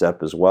last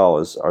step as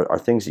well are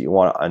things that you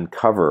want to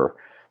uncover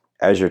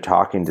as you're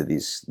talking to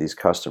these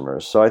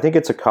customers. So I think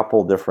it's a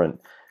couple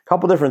different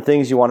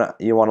things you want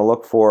to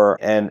look for.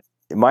 And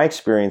my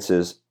experience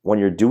is when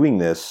you're doing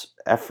this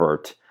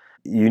effort,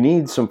 you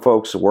need some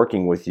folks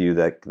working with you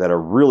that are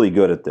really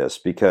good at this,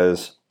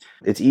 because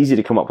it's easy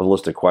to come up with a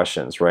list of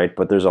questions, right?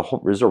 But there's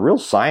a real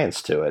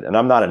science to it. And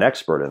I'm not an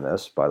expert in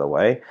this, by the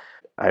way.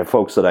 I have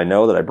folks that I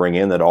know that I bring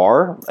in that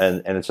are,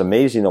 and it's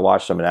amazing to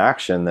watch them in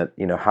action, that,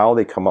 how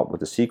they come up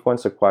with the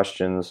sequence of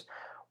questions,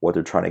 what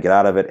they're trying to get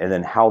out of it, and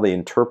then how they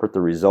interpret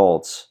the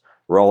results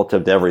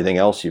relative to everything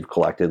else you've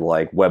collected,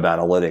 like web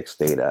analytics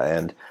data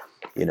and,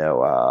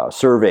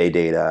 survey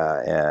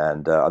data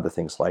and other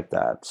things like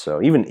that.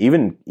 So even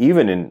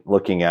in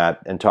looking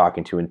at and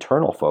talking to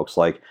internal folks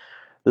like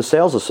the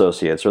sales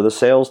associates or the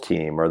sales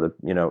team or the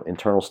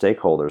internal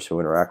stakeholders who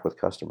interact with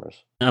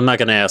customers. I'm not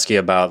going to ask you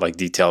about like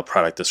detailed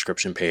product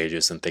description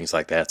pages and things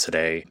like that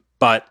today,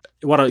 but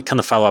I want to kind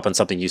of follow up on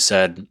something you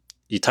said.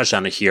 You touched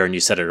on it here and you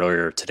said it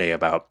earlier today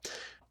about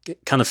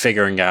kind of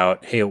figuring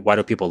out, hey, why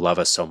do people love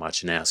us so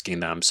much, and asking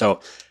them. So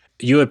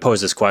you had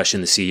posed this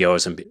question to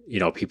CEOs and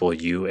people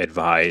you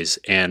advise.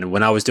 And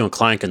when I was doing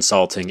client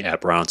consulting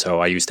at Bronto,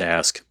 I used to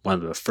ask, one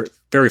of the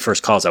very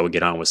first calls I would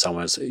get on with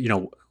someone is,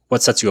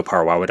 what sets you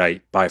apart? Why would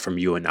I buy from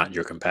you and not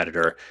your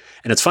competitor?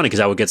 And it's funny because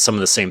I would get some of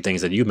the same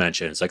things that you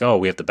mentioned. It's like, oh,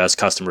 we have the best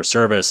customer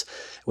service.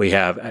 We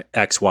have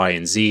X, Y,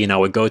 and Z. And I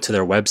would go to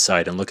their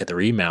website and look at their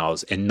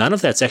emails, and none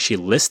of that's actually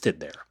listed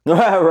there.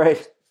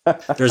 Right.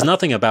 There's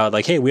nothing about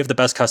like, hey, we have the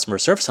best customer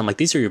service. I'm like,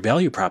 these are your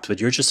value props, but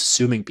you're just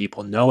assuming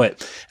people know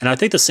it. And I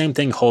think the same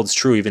thing holds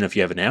true even if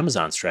you have an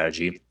Amazon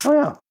strategy. Oh,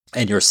 yeah.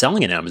 and you're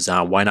selling at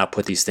Amazon, why not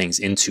put these things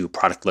into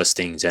product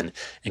listings and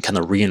kind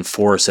of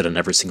reinforce it on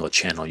every single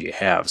channel you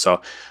have?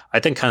 So I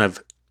think kind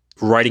of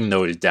writing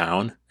those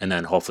down and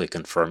then hopefully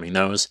confirming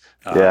those,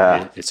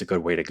 Yeah. it's a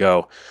good way to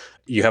go.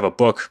 You have a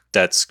book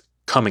that's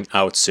coming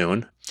out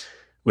soon,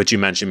 which you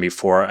mentioned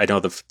before. I know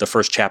the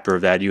first chapter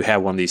of that, you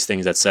have one of these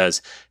things that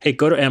says, hey,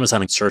 go to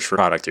Amazon and search for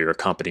product or your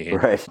company,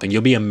 Right. and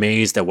you'll be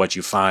amazed at what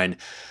you find.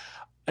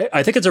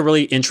 I think it's a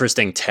really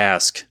interesting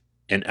task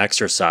and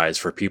exercise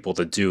for people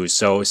to do.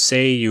 So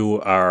say you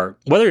are,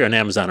 whether you're on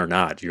Amazon or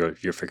not, you're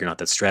figuring out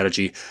that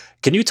strategy.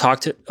 Can you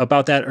talk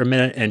about that for a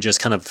minute and just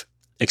kind of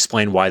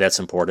explain why that's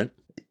important?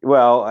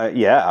 Well,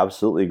 yeah,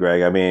 absolutely,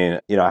 Greg. I mean,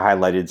 I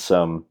highlighted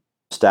some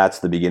stats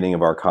at the beginning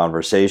of our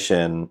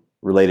conversation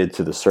related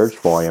to the search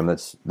volume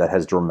that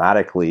has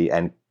dramatically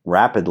and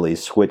rapidly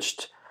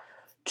switched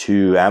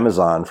to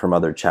Amazon from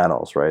other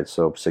channels, right?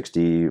 So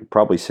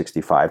probably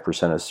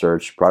 65%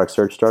 of product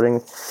search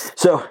starting.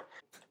 So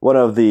one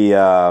of the,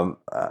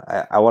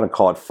 I want to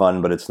call it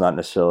fun, but it's not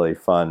necessarily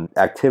fun,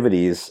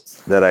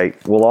 activities that I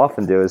will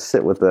often do is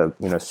sit with a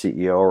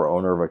CEO or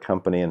owner of a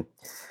company and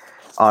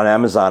on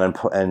Amazon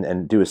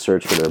and do a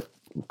search for the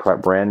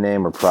brand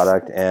name or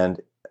product,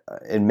 and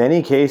in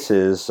many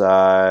cases,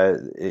 kind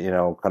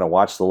of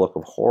watch the look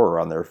of horror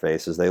on their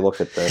faces. They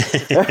look at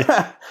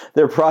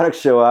their products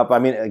show up. I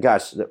mean,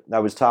 gosh, I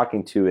was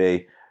talking to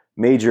a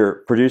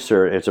major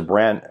producer. It's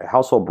a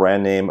household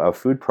brand name of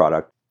food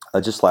product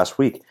just last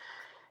week,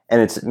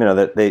 and it's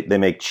that they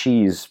make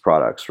cheese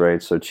products,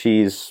 right? So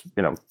cheese,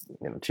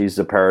 cheese is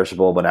a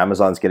perishable, but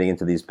Amazon's getting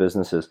into these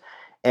businesses,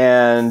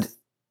 and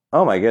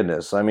oh my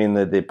goodness. I mean,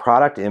 the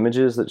product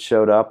images that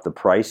showed up, the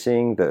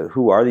pricing,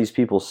 who are these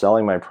people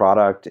selling my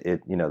product,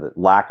 the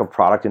lack of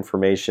product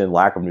information,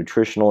 lack of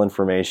nutritional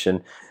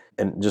information,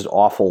 and just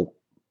awful.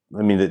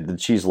 I mean, the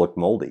cheese looked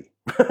moldy.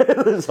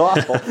 It was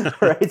awful,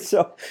 right?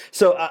 So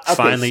okay.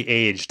 Finally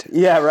aged.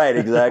 Yeah, right,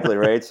 exactly,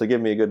 right. So give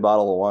me a good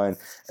bottle of wine.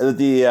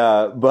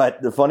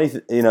 But the funny,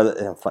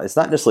 it's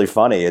not necessarily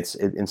funny.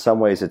 In some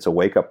ways, it's a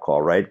wake-up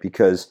call, right?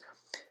 Because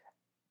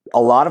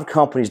a lot of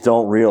companies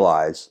don't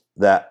realize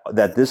that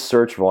this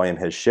search volume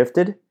has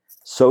shifted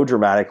so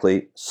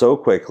dramatically, so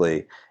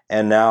quickly,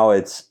 and now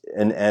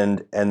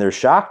and they're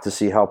shocked to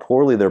see how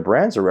poorly their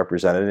brands are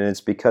represented, and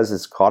it's because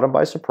it's caught them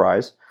by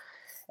surprise,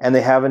 and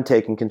they haven't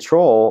taken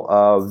control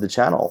of the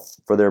channel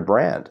for their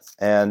brand,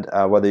 and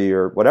whether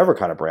you're whatever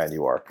kind of brand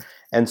you are,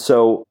 and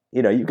so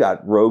you've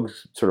got rogue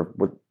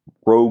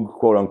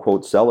quote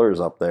unquote sellers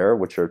up there,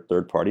 which are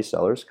third party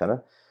sellers, kind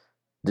of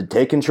to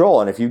take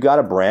control. And if you've got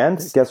a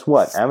brand, guess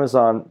what?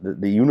 Amazon,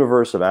 the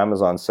universe of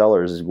Amazon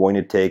sellers is going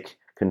to take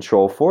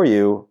control for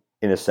you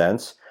in a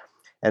sense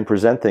and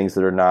present things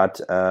that are not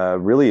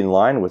really in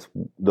line with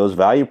those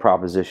value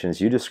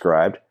propositions you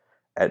described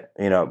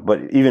but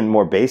even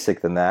more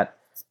basic than that,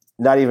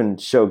 not even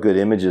show good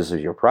images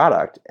of your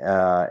product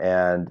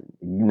and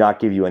not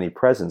give you any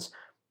presence.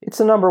 It's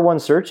the number one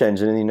search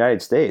engine in the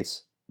United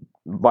States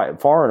by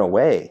far and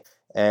away.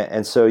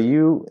 And so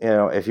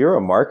if you're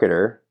a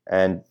marketer,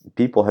 and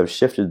people have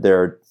shifted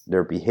their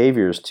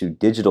behaviors to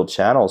digital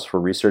channels for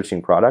researching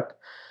product,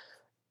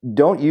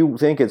 don't you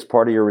think it's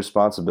part of your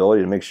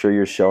responsibility to make sure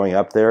you're showing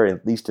up there,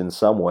 at least in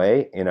some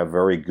way, in a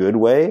very good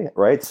way,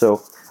 right?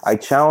 So I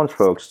challenge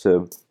folks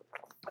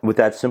with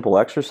that simple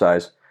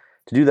exercise,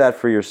 to do that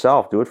for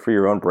yourself. Do it for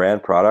your own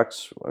brand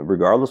products,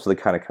 regardless of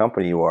the kind of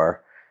company you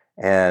are,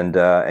 and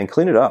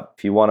clean it up.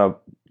 If you want to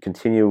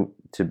continue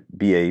to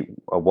be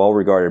a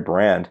well-regarded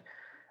brand,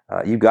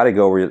 you've got to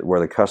go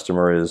where the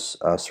customer is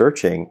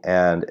searching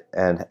and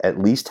at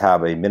least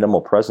have a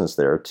minimal presence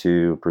there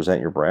to present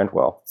your brand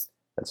well.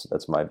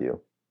 That's my view.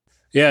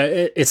 Yeah,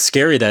 it's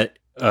scary that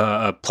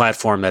a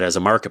platform that as a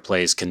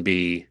marketplace can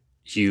be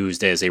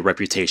used as a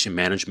reputation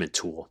management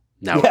tool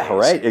nowadays. Yeah,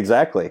 right.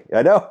 Exactly.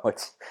 I know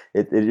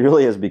it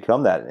really has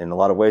become that in a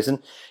lot of ways.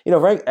 And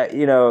Frank,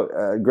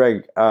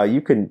 Greg,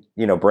 you can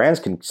brands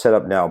can set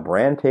up now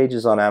brand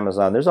pages on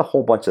Amazon. There's a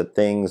whole bunch of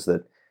things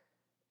that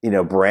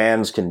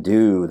brands can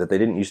do that they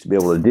didn't used to be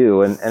able to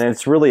do, and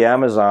it's really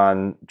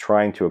Amazon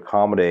trying to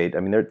accommodate. I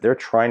mean, they're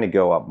trying to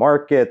go up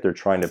market. They're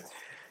trying to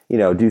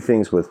do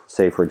things with,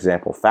 say, for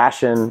example,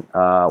 fashion,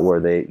 where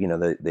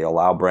they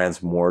allow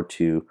brands more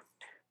to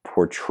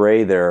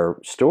portray their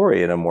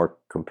story in a more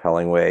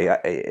compelling way.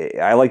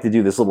 I like to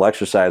do this little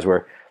exercise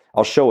where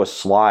I'll show a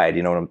slide.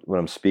 When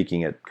I'm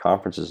speaking at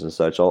conferences and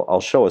such,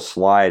 I'll show a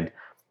slide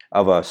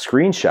of a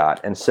screenshot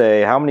and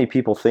say how many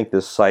people think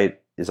this site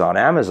is on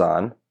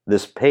Amazon,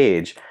 this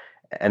page,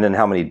 and then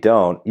how many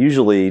don't.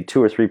 Usually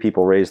 2 or 3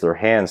 people raise their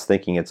hands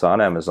thinking it's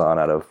on Amazon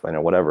out of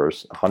whatever,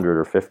 100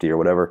 or 50 or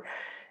whatever.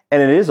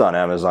 And it is on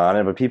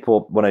Amazon, but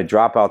people, when I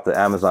drop out the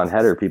Amazon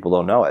header, people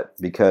don't know it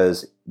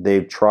because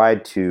they've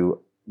tried to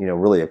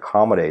really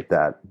accommodate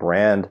that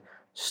brand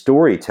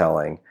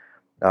storytelling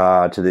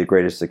to the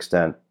greatest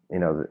extent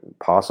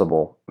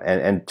possible,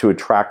 and to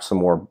attract some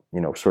more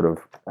sort of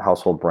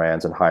household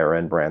brands and higher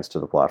end brands to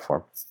the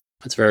platform.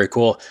 That's very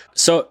cool.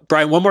 So,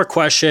 Brian, one more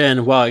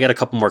question. Well, I got a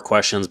couple more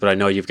questions, but I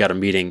know you've got a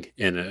meeting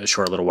in a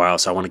short little while,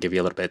 so I want to give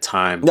you a little bit of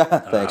time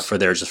Thanks.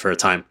 just for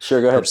time Sure,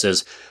 go ahead.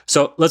 purposes.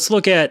 So, let's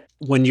look at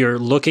when you're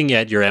looking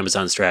at your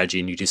Amazon strategy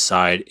and you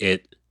decide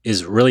it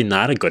is really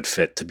not a good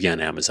fit to be on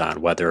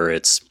Amazon, whether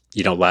it's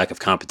lack of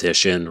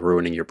competition,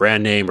 ruining your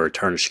brand name or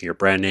tarnishing your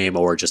brand name,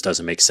 or it just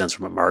doesn't make sense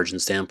from a margin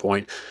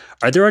standpoint.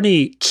 Are there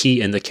any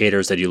key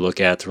indicators that you look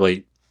at to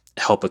really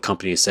help a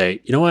company say,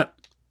 you know what?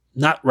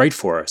 Not right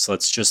for us.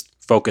 Let's just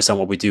focus on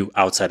what we do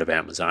outside of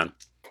Amazon.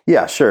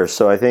 Yeah, sure.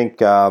 So I think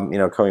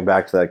coming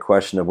back to that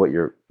question of what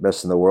you're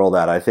best in the world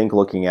at, I think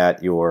looking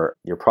at your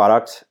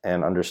product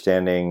and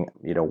understanding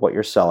what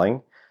you're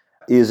selling.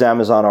 Is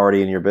Amazon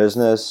already in your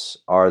business?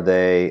 Are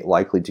they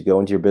likely to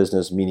go into your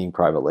business, meaning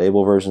private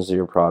label versions of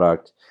your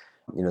product?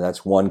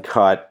 That's one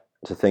cut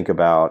to think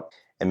about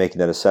and making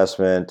that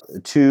assessment.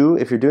 Two,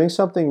 if you're doing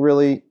something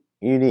really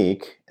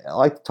unique, I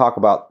like to talk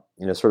about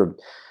sort of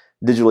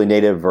digitally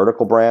native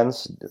vertical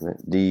brands,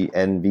 the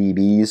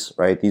NVBs,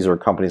 right? These are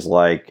companies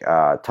like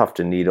Tuft &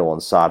 Needle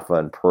and Saatva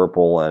and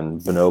Purple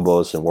and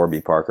Bonobos and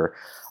Warby Parker.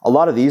 A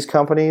lot of these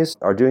companies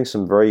are doing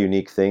some very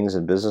unique things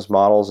in business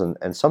models,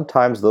 and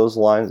sometimes those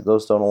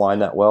don't align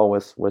that well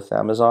with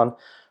Amazon.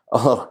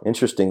 Oh,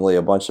 interestingly,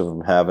 a bunch of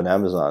them have an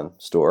Amazon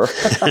store.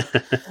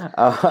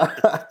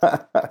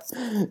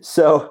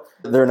 So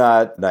they're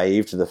not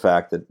naive to the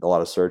fact that a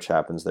lot of search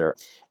happens there.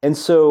 And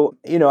so,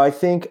 I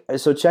think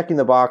checking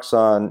the box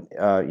on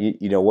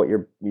what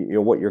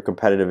your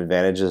competitive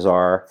advantages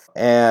are,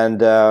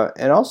 and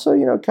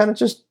also kind of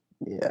just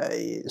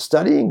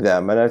studying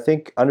them, and I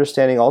think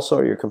understanding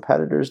also your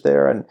competitors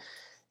there, and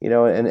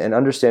and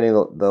understanding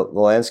the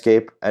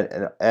landscape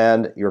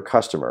and your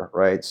customer,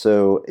 right?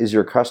 So is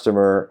your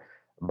customer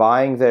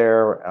buying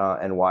there,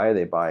 and why are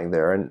they buying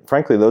there? And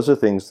frankly, those are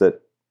things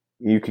that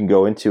you can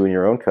go into in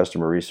your own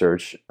customer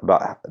research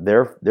about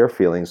their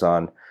feelings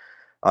on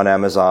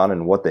Amazon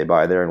and what they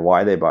buy there and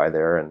why they buy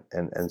there.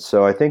 And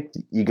so I think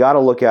you got to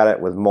look at it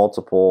with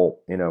multiple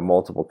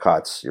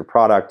cuts: your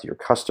product, your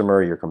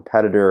customer, your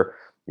competitor,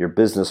 your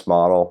business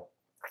model,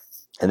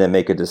 and then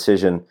make a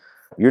decision.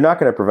 You're not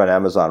going to prevent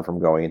Amazon from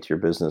going into your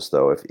business,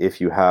 though. If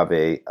you have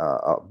a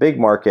big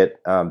market,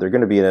 they're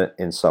going to be in it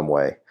in some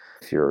way.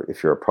 If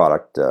you're a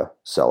product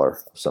seller of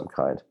some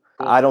kind,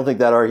 I don't think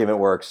that argument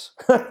works.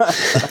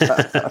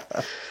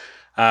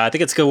 I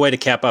think it's a good way to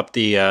cap up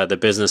the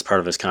business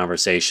part of this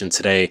conversation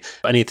today.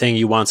 Anything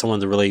you want someone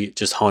to really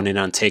just hone in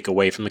on, take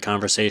away from the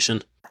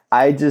conversation?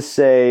 I just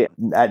say,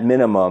 at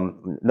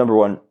minimum, number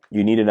one,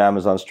 you need an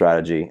Amazon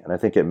strategy. And I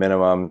think at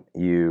minimum,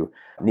 you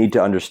need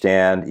to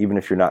understand, even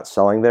if you're not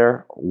selling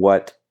there,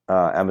 what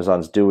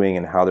Amazon's doing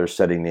and how they're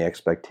setting the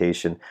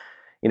expectation.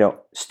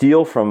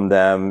 Steal from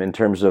them in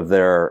terms of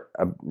their,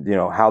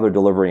 how they're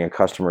delivering a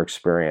customer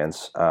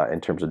experience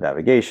in terms of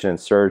navigation and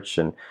search,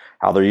 and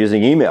how they're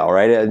using email,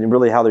 right? And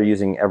really how they're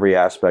using every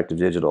aspect of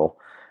digital.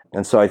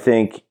 And so I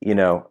think,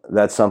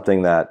 that's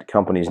something that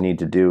companies need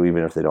to do,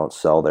 even if they don't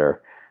sell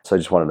there. So I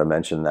just wanted to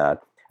mention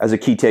that as a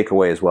key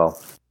takeaway as well.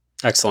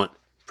 Excellent.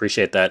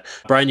 Appreciate that.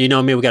 Brian, you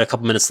know me, we got a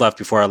couple minutes left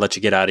before I let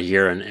you get out of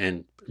here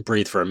and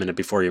breathe for a minute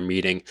before your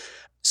meeting.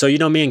 So you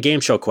know me and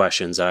game show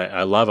questions.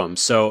 I love them.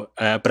 So,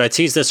 but I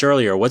teased this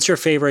earlier. What's your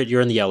favorite?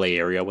 You're in the LA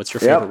area. What's your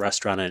favorite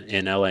restaurant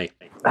in LA?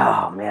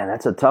 Oh man,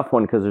 that's a tough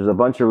one because there's a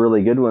bunch of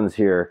really good ones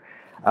here.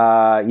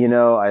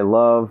 I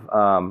love.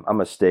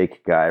 I'm a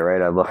steak guy,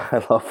 right? I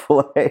love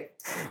filet,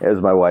 as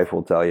my wife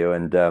will tell you.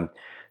 And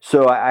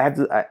so I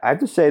have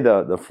to say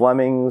the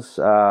Fleming's,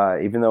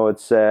 even though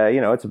it's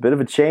it's a bit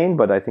of a chain,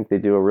 but I think they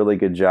do a really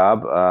good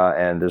job.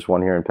 And there's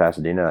one here in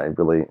Pasadena.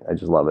 I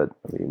just love it.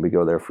 We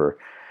go there for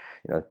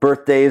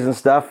birthdays and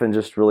stuff, and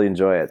just really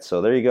enjoy it.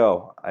 So there you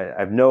go. I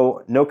have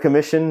no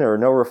commission or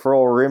no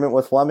referral agreement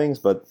with Fleming's,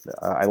 but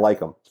I like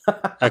them.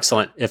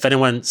 Excellent. If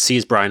anyone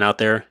sees Brian out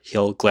there,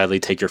 he'll gladly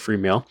take your free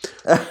meal.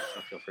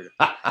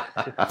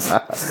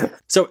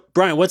 So,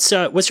 Brian, what's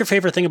your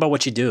favorite thing about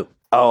what you do?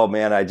 Oh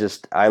man,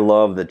 I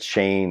love the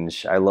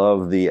change. I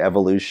love the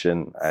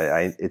evolution.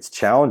 It's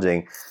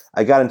challenging.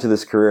 I got into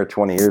this career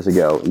 20 years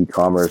ago,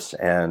 e-commerce,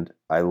 and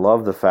I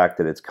love the fact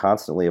that it's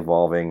constantly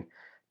evolving,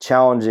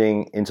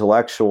 challenging,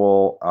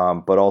 intellectual,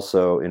 but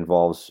also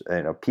involves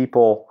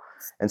people.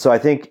 And so I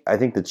think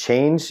the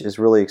change is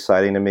really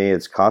exciting to me.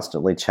 It's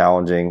constantly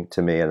challenging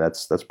to me, and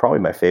that's probably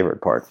my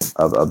favorite part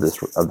of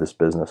this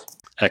business.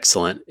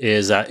 Excellent.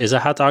 Is a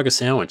hot dog a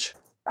sandwich?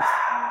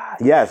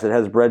 Yes, it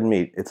has bread and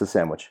meat. It's a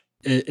sandwich.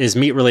 Is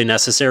meat really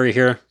necessary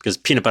here? Because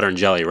peanut butter and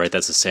jelly, right?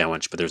 That's a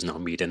sandwich, but there's no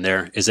meat in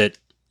there.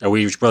 Are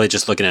we really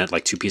just looking at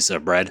like two pieces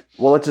of bread?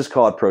 Well, let's just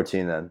call it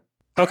protein then.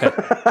 Okay.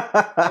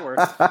 That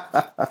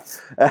works.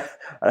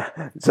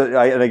 So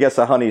I guess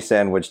a honey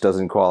sandwich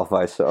doesn't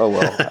qualify. So,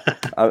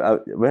 well,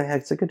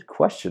 it's a good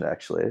question,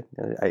 actually.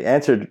 I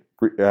answered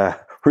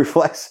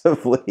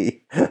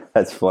reflexively.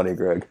 That's funny,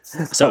 Greg.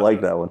 So, I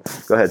like that one.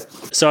 Go ahead.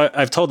 So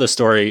I've told this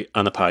story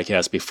on the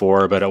podcast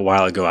before, but a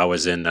while ago I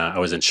was in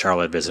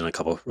Charlotte visiting a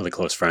couple of really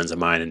close friends of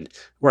mine, and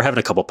we're having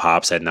a couple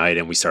pops at night,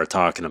 and we started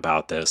talking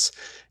about this.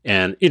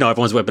 And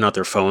everyone's whipping out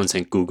their phones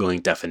and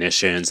Googling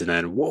definitions, and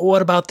then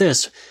what about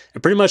this?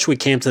 And pretty much we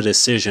came to the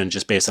decision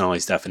just based on all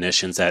these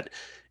definitions that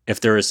if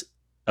there is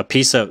a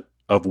piece of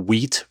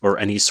wheat or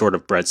any sort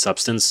of bread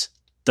substance,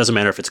 doesn't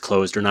matter if it's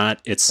closed or not,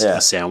 it's a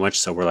sandwich.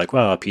 So we're like,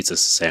 well, a pizza's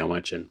a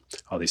sandwich and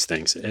all these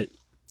things.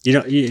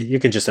 You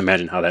can just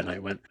imagine how that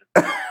night went.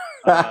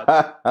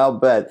 I'll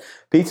bet.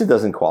 Pizza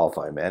doesn't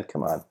qualify, man.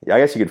 Come on. I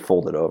guess you could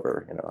fold it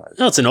over,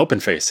 No, it's an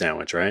open-faced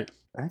sandwich, right?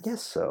 I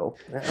guess so.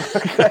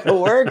 It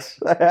works.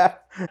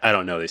 I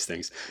don't know these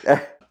things.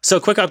 So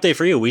quick update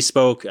for you. We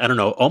spoke, I don't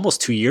know,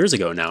 almost 2 years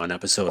ago now in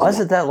episode. Was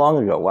it that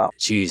long ago? Wow.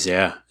 Jeez,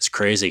 yeah. It's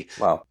crazy.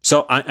 Wow.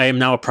 So I am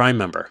now a Prime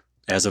member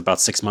as of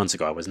about 6 months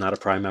ago. I was not a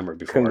Prime member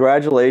before.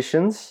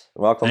 Congratulations.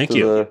 Welcome Thank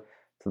you.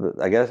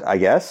 I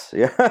guess.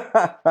 Yeah.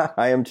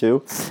 I am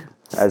too.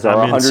 As are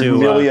 100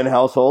 million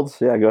households.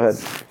 Yeah, go ahead.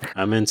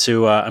 I'm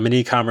an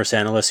e-commerce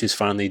analyst who's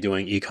finally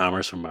doing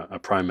e-commerce from a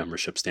Prime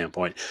membership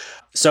standpoint.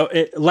 So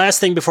last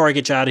thing before I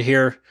get you out of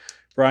here,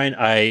 Brian,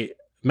 I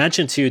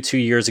mentioned to you 2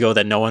 years ago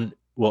that no one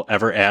will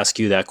ever ask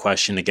you that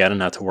question again, and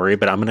not to worry,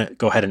 but I'm going to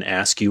go ahead and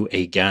ask you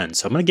again.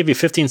 So I'm going to give you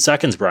 15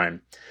 seconds, Brian.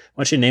 I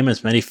want you to name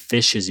as many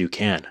fish as you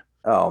can.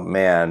 Oh,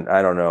 man.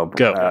 I don't know.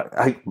 Go.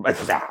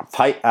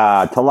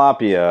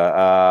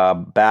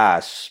 Tilapia,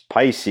 bass,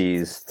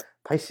 Pisces.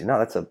 No,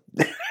 that's a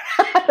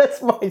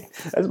that's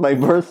my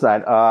birth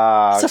sign.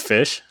 It's a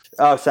fish.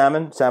 Oh,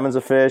 salmon. Salmon's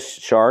a fish.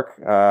 Shark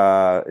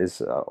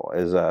is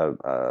a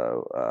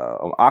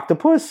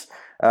octopus.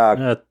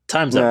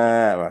 Time's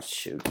up.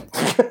 Shoot,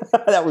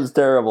 that was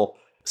terrible.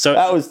 So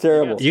that was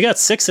terrible. You got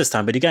 6 this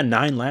time, but you got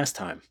 9 last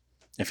time.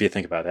 If you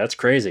think about it, that's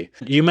crazy.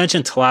 You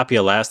mentioned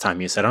tilapia last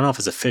time. You said, I don't know if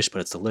it's a fish,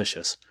 but it's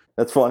delicious.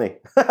 That's funny.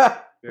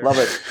 Love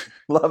it.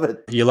 Love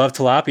it. You love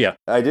tilapia.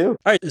 I do. All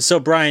right. So,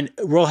 Brian,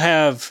 we'll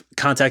have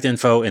contact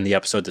info in the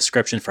episode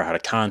description for how to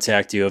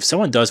contact you. If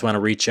someone does want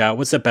to reach out,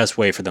 what's the best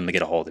way for them to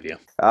get a hold of you?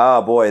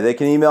 Oh, boy. They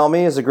can email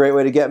me. Is a great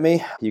way to get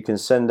me. You can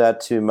send that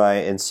to my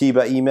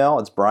Enciba email.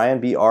 It's Brian,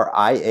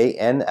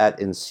 BRIAN, at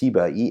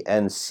Enciba,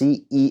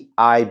 ENCEIBA.com,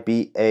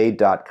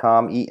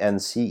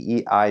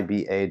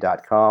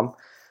 ENCEIBA.com.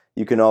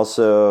 You can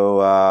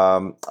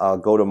also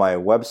go to my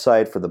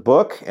website for the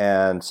book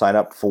and sign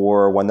up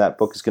for when that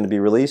book is going to be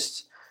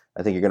released.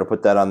 I think you're going to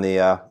put that on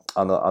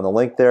the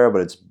link there,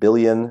 but it's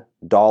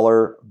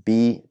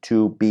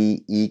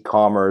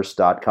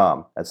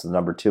billiondollarb2becommerce.com. That's the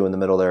number 2 in the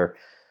middle there.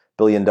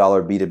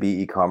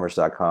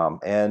 billiondollarb2becommerce.com.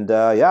 And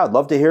I'd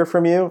love to hear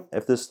from you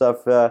if this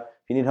stuff. If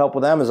you need help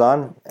with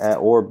Amazon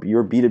or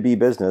your B2B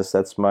business,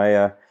 that's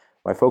my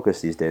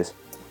focus these days.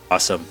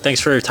 Awesome. Thanks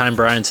for your time,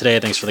 Brian, today.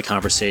 Thanks for the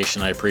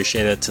conversation. I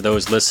appreciate it. To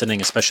those listening,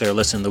 especially our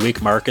listener of the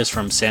week, Marcus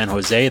from San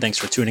Jose, thanks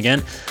for tuning in.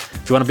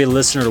 If you want to be the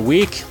listener of the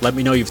week, let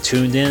me know you've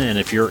tuned in. And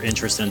if you're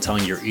interested in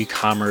telling your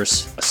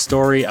e-commerce a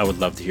story, I would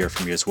love to hear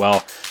from you as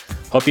well.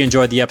 Hope you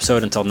enjoyed the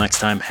episode. Until next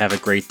time, have a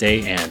great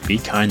day and be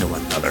kind to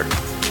one another.